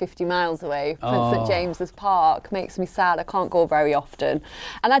 350 miles away from St James's Park. Makes me sad. I can't go very often.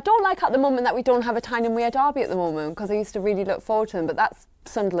 And I don't like at the moment that we don't have a Tyne and Wear derby at the moment, because I used to really look forward to them, but that's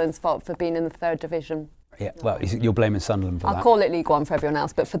Sunderland's fault for being in the 3rd division. Yeah, well, you're blaming Sunderland for that. I'll call it League One for everyone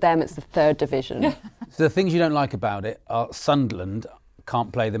else, but for them it's the 3rd division. So the things you don't like about it are Sunderland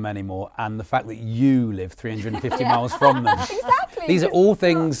can't play them anymore and the fact that you live 350 miles from them. Exactly. These are all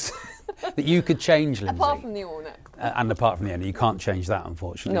things that you could change, Lindsay. Apart from the owner. And apart from the owner. You can't change that,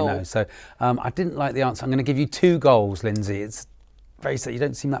 unfortunately. No. So I didn't like the answer. I'm going to give you 2 goals, Lindsay. It's very sad. You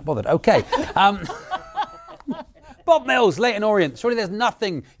don't seem that bothered. OK. Bob Mills, Leyton Orient. Surely there's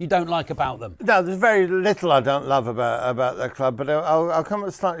nothing you don't like about them. No, there's very little I don't love about that club, but I'll come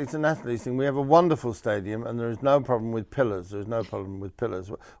slightly to Natalie's thing. We have a wonderful stadium and there is no problem with pillars. There's no problem with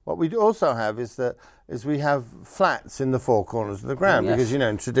pillars. What we also have is we have flats in the 4 corners of the ground because,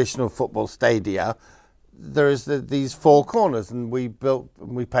 in traditional football stadia, there is these 4 corners and we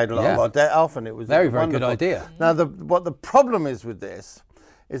paid a lot of our debt off and it was very wonderful. Good idea. Now, what the problem is with this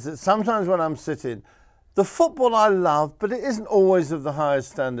is that sometimes when I'm sitting, the football I love, but it isn't always of the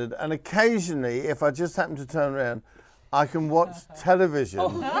highest standard. And occasionally, if I just happen to turn around, I can watch television in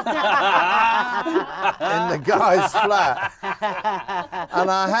the guy's flat. And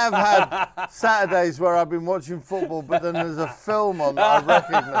I have had Saturdays where I've been watching football, but then there's a film on that I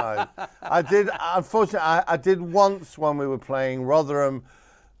recognise. Unfortunately, I did once when we were playing Rotherham.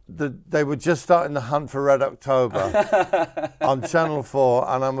 They were just starting the Hunt for Red October on Channel 4,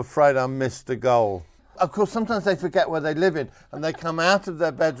 and I'm afraid I missed the goal. Of course, sometimes they forget where they live in, and they come out of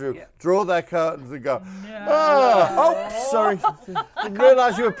their bedroom, draw their curtains and go, sorry, didn't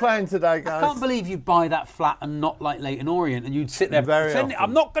realise you were playing today, guys. I can't believe you'd buy that flat and not like Leyton Orient, and you'd sit there pretending, often.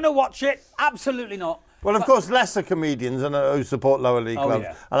 I'm not going to watch it, absolutely not. Well, of course, lesser comedians who support lower league clubs,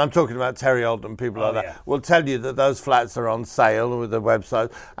 and I'm talking about Terry Oldham, people like that, will tell you that those flats are on sale with the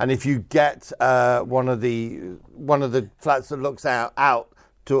website, and if you get one of the flats that looks out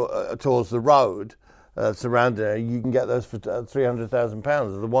towards the road, surrounding it, you can get those for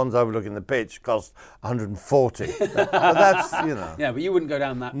 £300,000. The ones overlooking the pitch cost 140. But that's, Yeah, but you wouldn't go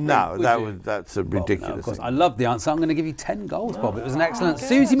down that route, No, that's a ridiculous of course. thing. I love the answer. I'm going to give you 10 goals, Bob. It was an excellent.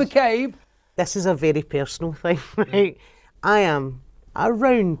 Susie McCabe. This is a very personal thing, right? I am a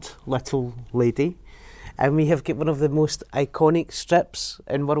round little lady, and we have got one of the most iconic strips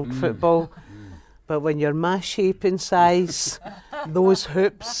in world football. But when you're my shape and size, those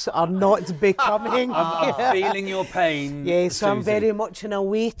hoops are not becoming. I'm feeling your pain. Yes, so I'm Susie. very much an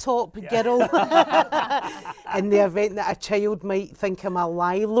away top girl. In the event that a child might think I'm a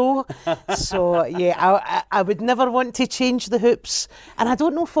Lilo. So, yeah, I would never want to change the hoops. And I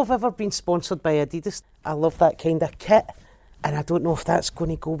don't know if I've ever been sponsored by Adidas. I love that kind of kit. And I don't know if that's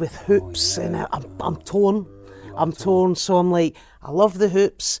going to go with hoops. And I'm torn. I'm torn. So I'm like, I love the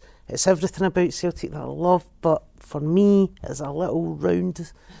hoops. It's everything about Celtic that I love, but for me, it's a little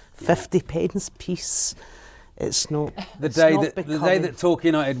round 50p piece. It's not. The day that Torquay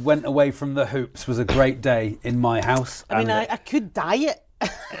United went away from the hoops was a great day in my house. I mean, I could diet.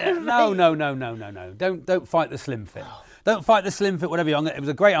 No. Don't fight the slim fit. Don't fight the slim fit, whatever you want. It was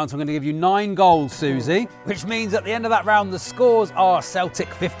a great answer. I'm going to give you 9 goals, Susie, which means at the end of that round, the scores are Celtic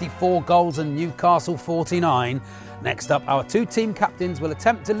 54 goals and Newcastle 49. Next up, our 2 team captains will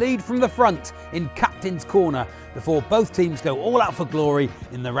attempt to lead from the front in Captain's Corner before both teams go all out for glory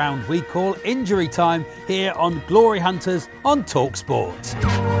in the round we call Injury Time here on Glory Hunters on TalkSport.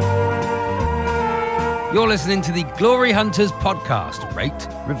 You're listening to the Glory Hunters podcast. Rate,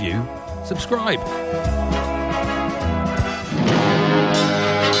 review, subscribe.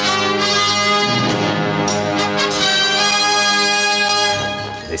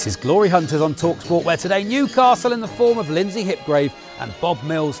 This is Glory Hunters on TalkSport, where today Newcastle in the form of Lindsay Hipgrave and Bob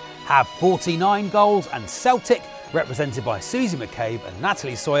Mills have 49 goals, and Celtic, represented by Susie McCabe and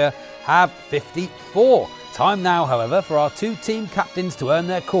Natalie Sawyer, have 54. Time now, however, for our 2 team captains to earn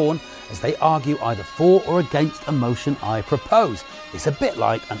their corn as they argue either for or against a motion I propose. It's a bit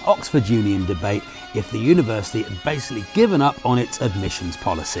like an Oxford Union debate if the university had basically given up on its admissions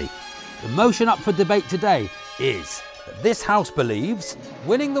policy. The motion up for debate today is that this House believes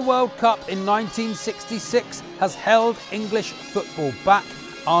winning the World Cup in 1966 has held English football back.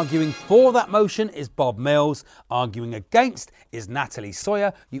 Arguing for that motion is Bob Mills. Arguing against is Natalie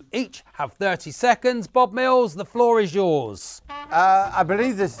Sawyer. You each have 30 seconds. Bob Mills, the floor is yours. I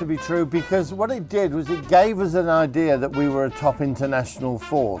believe this to be true because what it did was it gave us an idea that we were a top international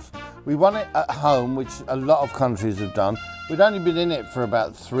force. We won it at home, which a lot of countries have done. We'd only been in it for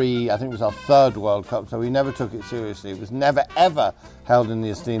about 3, I think it was our 3rd World Cup, so we never took it seriously. It was never, ever held in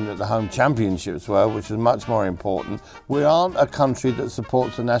the esteem that the home championships were, which is much more important. We aren't a country that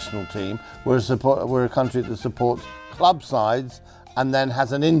supports a national team. We're a country that supports club sides and then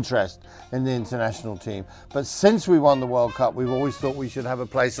has an interest in the international team. But since we won the World Cup, we've always thought we should have a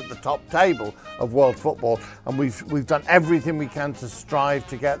place at the top table of world football, and we've done everything we can to strive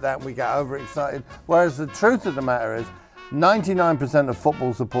to get that, and we get overexcited. Whereas the truth of the matter is, 99% of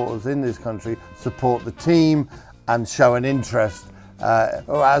football supporters in this country support the team and show an interest,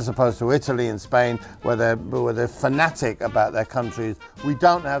 as opposed to Italy and Spain, where they're fanatic about their countries. We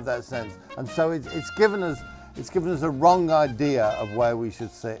don't have that sense, and so it's given us a wrong idea of where we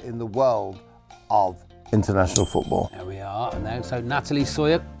should sit in the world of international football. There we are. And then, so Natalie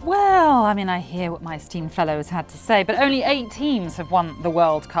Sawyer. Well, I mean, I hear what my esteemed fellows had to say, but only 8 teams have won the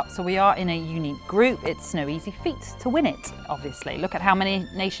World Cup, so we are in a unique group. It's no easy feat to win it, obviously. Look at how many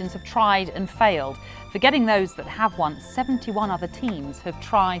nations have tried and failed. Forgetting those that have won, 71 other teams have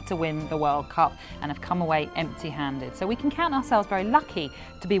tried to win the World Cup and have come away empty-handed. So we can count ourselves very lucky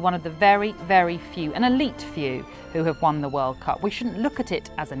to be one of the very, very few, an elite few, who have won the World Cup. We shouldn't look at it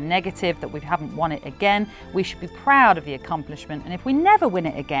as a negative that we haven't won it again. We should be proud of the accomplishment, and if we never win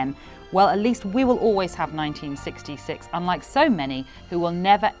it again, well, at least we will always have 1966, unlike so many who will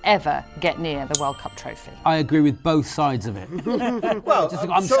never, ever get near the World Cup trophy. I agree with both sides of it. Well,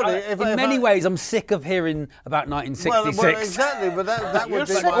 in many ways, I'm sick of hearing about 1966. Well, exactly, but that would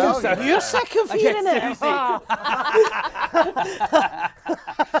be my argument. You're sick of hearing it.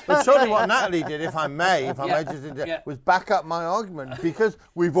 But surely what Natalie did, if I may just interject, was back up my argument, because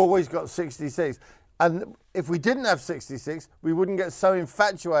we've always got 66. And if we didn't have 66, we wouldn't get so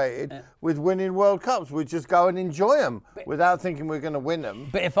infatuated with winning World Cups. We'd just go and enjoy them without thinking we're going to win them.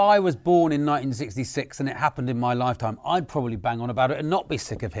 But if I was born in 1966 and it happened in my lifetime, I'd probably bang on about it and not be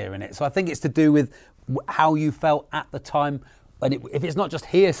sick of hearing it. So I think it's to do with how you felt at the time. And if it's not just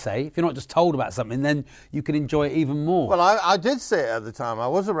hearsay, if you're not just told about something, then you can enjoy it even more. Well, I did see it at the time. I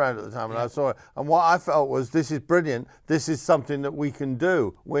was around at the time and I saw it. And what I felt was, this is brilliant. This is something that we can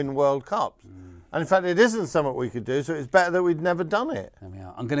do, win World Cups. And in fact, it isn't something we could do, so it's better that we'd never done it. There we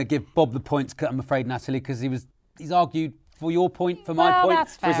are. I'm going to give Bob the points, I'm afraid, Natalie, because he's argued for your point, for my point,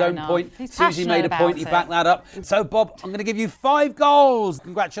 for his own point. Susie made a point, he backed that up. So, Bob, I'm going to give you 5 goals.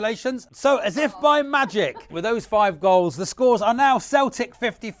 Congratulations. So, as if by magic, with those 5 goals, the scores are now Celtic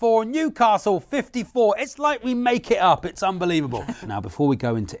 54, Newcastle 54. It's like we make it up. It's unbelievable. Now, before we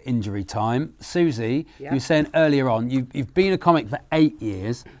go into injury time, Susie, you were saying earlier on, you've been a comic for 8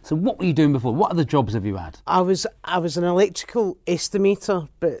 years. So what were you doing before? What other jobs have you had? I was an electrical estimator,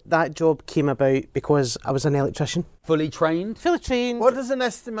 but that job came about because I was an electrician. Fully trained? Fully trained. What does an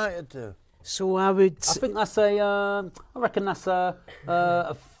estimator do? So I think that's I reckon that's a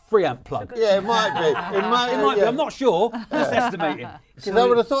 3-amp plug. Yeah, it might be. It might be. I'm not sure. Just estimating. Because I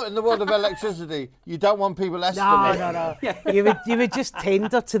would have thought in the world of electricity, you don't want people estimating. No. You would just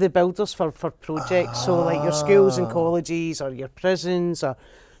tender to the builders for projects. So like your schools and colleges, or your prisons, or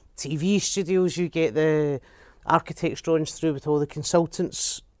TV studios, you get the architect's drawings through with all the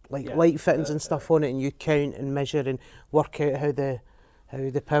consultants, light fittings and stuff on it, and you count and measure and work out how the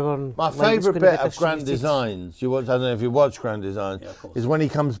power and my favourite bit of Grand Designs, I don't know if you watch Grand Designs, is when he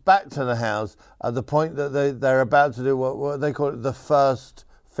comes back to the house at the point that they're about to do what they call it, the first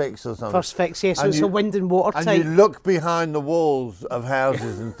fix or something. First fix, yes. So it's a wind and water and type. You look behind the walls of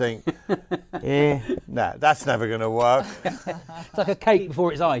houses and think, nah, that's never going to work. It's like a cake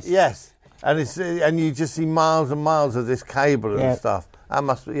before it's iced. Yes, and you just see miles and miles of this cable and stuff. That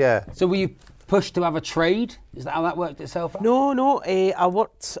must be, So were you pushed to have a trade? Is that how that worked itself out? No. I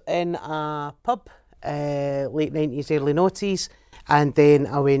worked in a pub, late 90s, early noughties, and then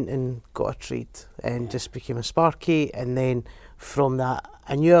I went and got a trade and just became a sparky. And then from that,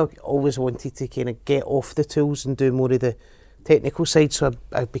 I knew I always wanted to kind of get off the tools and do more of the technical side, so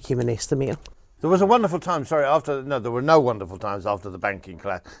I became an estimator. There was a wonderful time, there were no wonderful times after the banking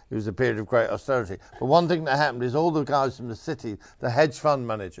crash. It was a period of great austerity. But one thing that happened is all the guys from the city, the hedge fund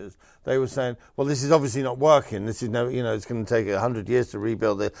managers, they were saying, well, this is obviously not working. This is it's going to take 100 years to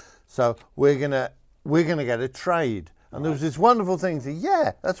rebuild it. So we're going to get a trade. And there was this wonderful thing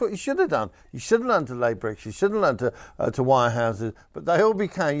that's what you should have done. You should have learned to lay bricks. You should have learned to wire houses. But they all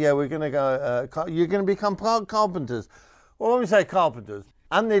became, we're going to go, you're going to become carpenters. Well, when we say carpenters,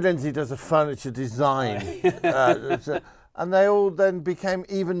 Anthony Lindsay does a furniture design, and they all then became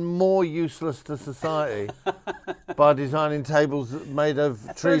even more useless to society by designing tables made of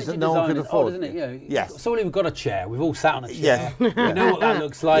trees that no one could afford. Isn't it? Yes. So we've got a chair. We've all sat on a chair. Yes. We know what that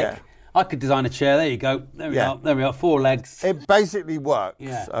looks like. Yeah. I could design a chair. There you go. There we are. There we are. 4 legs. It basically works.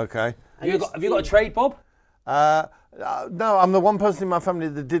 Yeah. Okay. Have you got a trade, Bob? No, I'm the one person in my family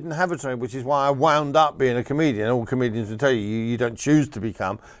that didn't have a trade, which is why I wound up being a comedian. All comedians will tell you don't choose to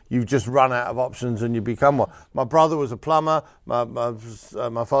become. You've just run out of options and you become one. My brother was a plumber. My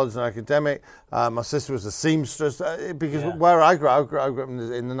father's an academic. My sister was a seamstress. Because where I grew up in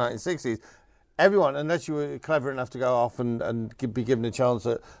the 1960s, everyone, unless you were clever enough to go off and be given a chance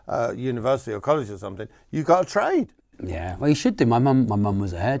at university or college or something, you got a trade. Yeah, well, you should do. My mum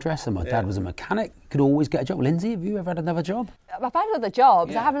was a hairdresser. My dad was a mechanic. You could always get a job. Lindsay, have you ever had another job? I've had other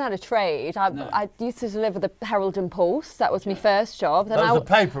jobs. I haven't had a trade. I used to deliver the Herald and Post. That was my first job. Then that was the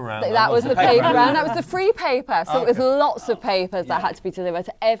paper round. That was the paper round. That was the free paper. So it was lots of papers that had to be delivered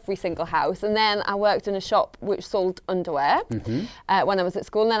to every single house. And then I worked in a shop which sold underwear when I was at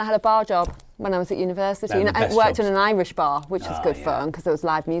school. And then I had a bar job when I was at university. And I worked in an Irish bar, which was good fun because there was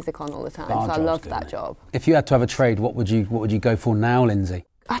live music on all the time. So I loved that job. If you had to have a trade, what would you go for now, Lindsay?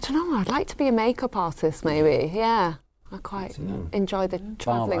 I don't know, I'd like to be a makeup artist maybe, yeah. I quite enjoy the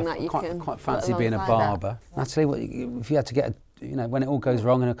travelling that you can. Quite fancy being a barber. Natalie, if you had to get, when it all goes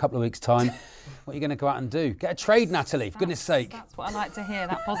wrong in a couple of weeks' time, what are you going to go out and do? Get a trade, Natalie, for goodness sake. That's what I like to hear,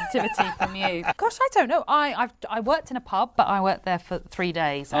 that positivity from you. Gosh, I don't know. I worked in a pub, but I worked there for 3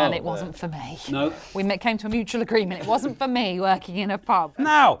 days, and it wasn't for me. No. We came to a mutual agreement. It wasn't for me working in a pub.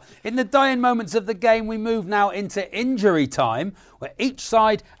 Now, in the dying moments of the game, we move now into injury time, where each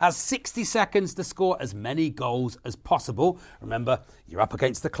side has 60 seconds to score as many goals as possible. Remember, you're up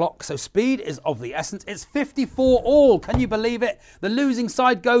against the clock, so speed is of the essence. It's 54 all. Can you believe it? The losing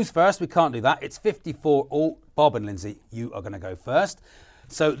side goes first. We can't do that. It's 54 all. Bob and Lindsay, you are going to go first.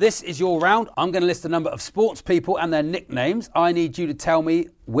 So this is your round. I'm going to list a number of sports people and their nicknames. I need you to tell me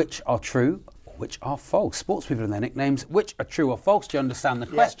which are true or which are false. Sports people and their nicknames, which are true or false. Do you understand the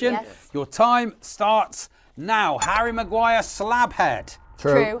question? Yes. Your time starts now. Harry Maguire, slabhead.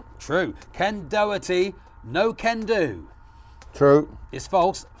 True. True. Ken Doherty, no can do. True. It's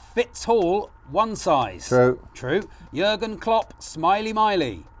false. Fitz Hall, one size. True. True. Jurgen Klopp, Smiley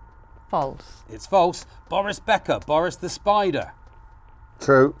Miley. False. It's false. Boris Becker, Boris the Spider.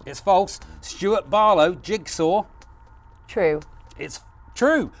 True. It's false. Stuart Barlow, Jigsaw. True. It's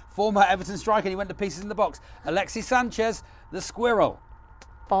true. Former Everton striker, he went to pieces in the box. Alexis Sanchez, the Squirrel.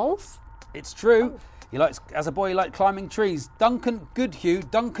 False. It's true. As a boy, he liked climbing trees. Duncan Goodhue,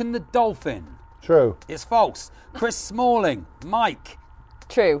 Duncan the Dolphin. True. It's false. Chris Smalling, Mike.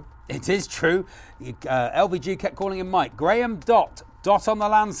 True. It is true. LVG kept calling him Mike. Graham Dot on the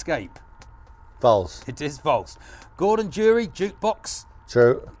landscape. False. It is false. Gordon Jury, Jukebox.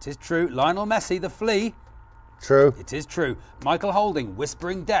 True. It is true. Lionel Messi, the Flea. True. It is true. Michael Holding,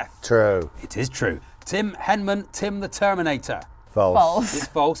 Whispering Death. True. It is true. Tim Henman, Tim the Terminator. False. False. It's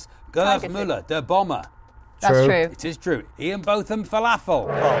false. Gerd Muller, Der Bomber. That's true. It is true. Ian Botham, Falafel.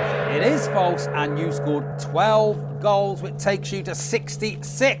 False. It is false, and you scored 12 goals, which takes you to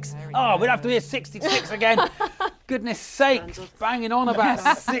 66. Oh, we'd have to hear 66 again. Goodness sakes, banging on about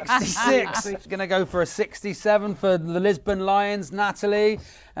 66. Going to go for a 67 for the Lisbon Lions, Natalie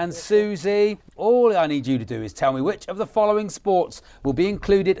and Susie. All I need you to do is tell me which of the following sports will be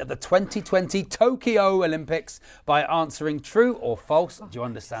included at the 2020 Tokyo Olympics by answering true or false. Do you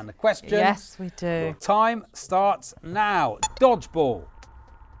understand the question? Yes, we do. Your time starts now. Dodgeball.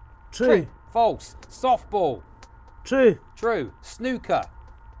 True. False. Softball. True. True. Snooker.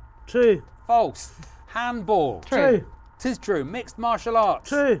 True. False. Handball. True. It is true. Mixed martial arts.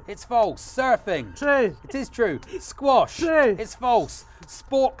 True. It's false. Surfing. True. It is true. Squash. True. It's false.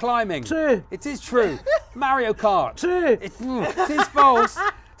 Sport climbing. True. It is true. Mario Kart. True. It is false.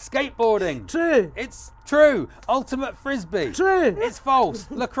 Skateboarding. True. It's true. Ultimate frisbee. True. It's false.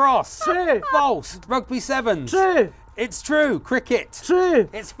 Lacrosse. True. False. Rugby sevens. True. It's true. Cricket. True.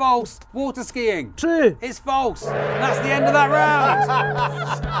 It's false. Water skiing. True. It's false. And that's the end of that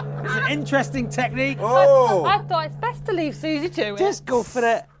round. It's an interesting technique. Oh. I thought it's best to leave Susie to it. Just go for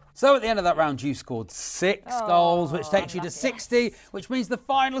it. So at the end of that round, you scored 6 goals, which takes you to 60, which means the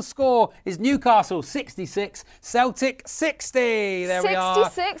final score is Newcastle 66, Celtic 60. There we are.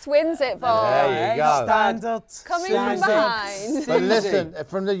 66 wins it, Bob. There you go. Standard. Coming from behind. But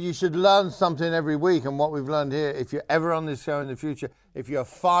listen, you should learn something every week, and what we've learned here, if you're ever on this show in the future, if you're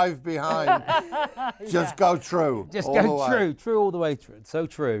 5 behind, just go true. Just all go the way. true all the way through. So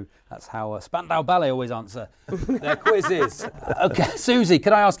true. That's how Spandau Ballet always answer their quizzes. Okay, Susie,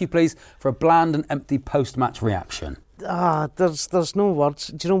 could I ask you please for a bland and empty post-match reaction? There's no words.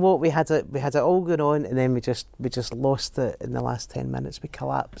 Do you know what? We had it all going on, and then we just lost it in the last 10 minutes. We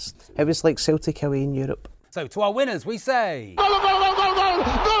collapsed. It was like Celtic away in Europe. So to our winners, we say...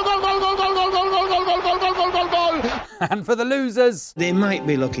 And for the losers... They might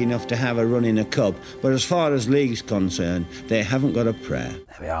be lucky enough to have a run in a cup, but as far as league's concerned, they haven't got a prayer.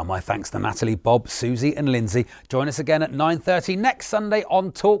 There we are. My thanks to Natalie, Bob, Susie and Lindsay. Join us again at 9:30 next Sunday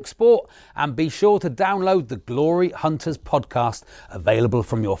on Talk Sport. And be sure to download the Glory Hunters podcast, available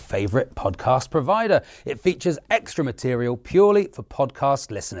from your favourite podcast provider. It features extra material purely for podcast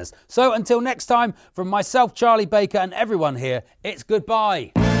listeners. So until next time, from myself, Charlie Baker, and everyone here, it's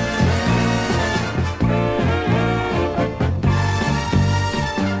goodbye.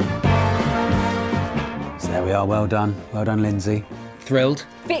 There we are. Well done, Lindsay. Thrilled.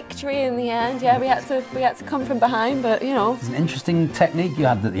 Victory in the end. Yeah, we had to come from behind, but you know. It's an interesting technique you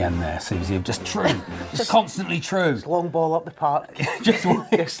had at the end there, Susie, of just constantly true. Just long ball up the park.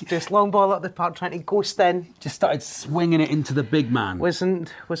 just long ball up the park, trying to ghost in. Just started swinging it into the big man.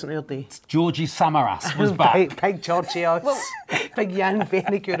 Wasn't their day. Georgie Samaras was back. Big Georgie, big Jan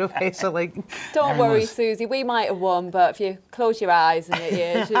Vennegoor wrestling. Don't worry, Susie, we might have won, but if you close your eyes and your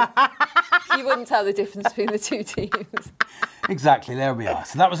ears, you wouldn't tell the difference between the two teams. Exactly, there we are.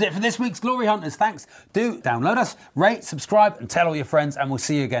 So that was it for this week's Glory Hunters. Thanks. Do download us, rate, subscribe, and tell all your friends, and we'll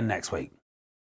see you again next week.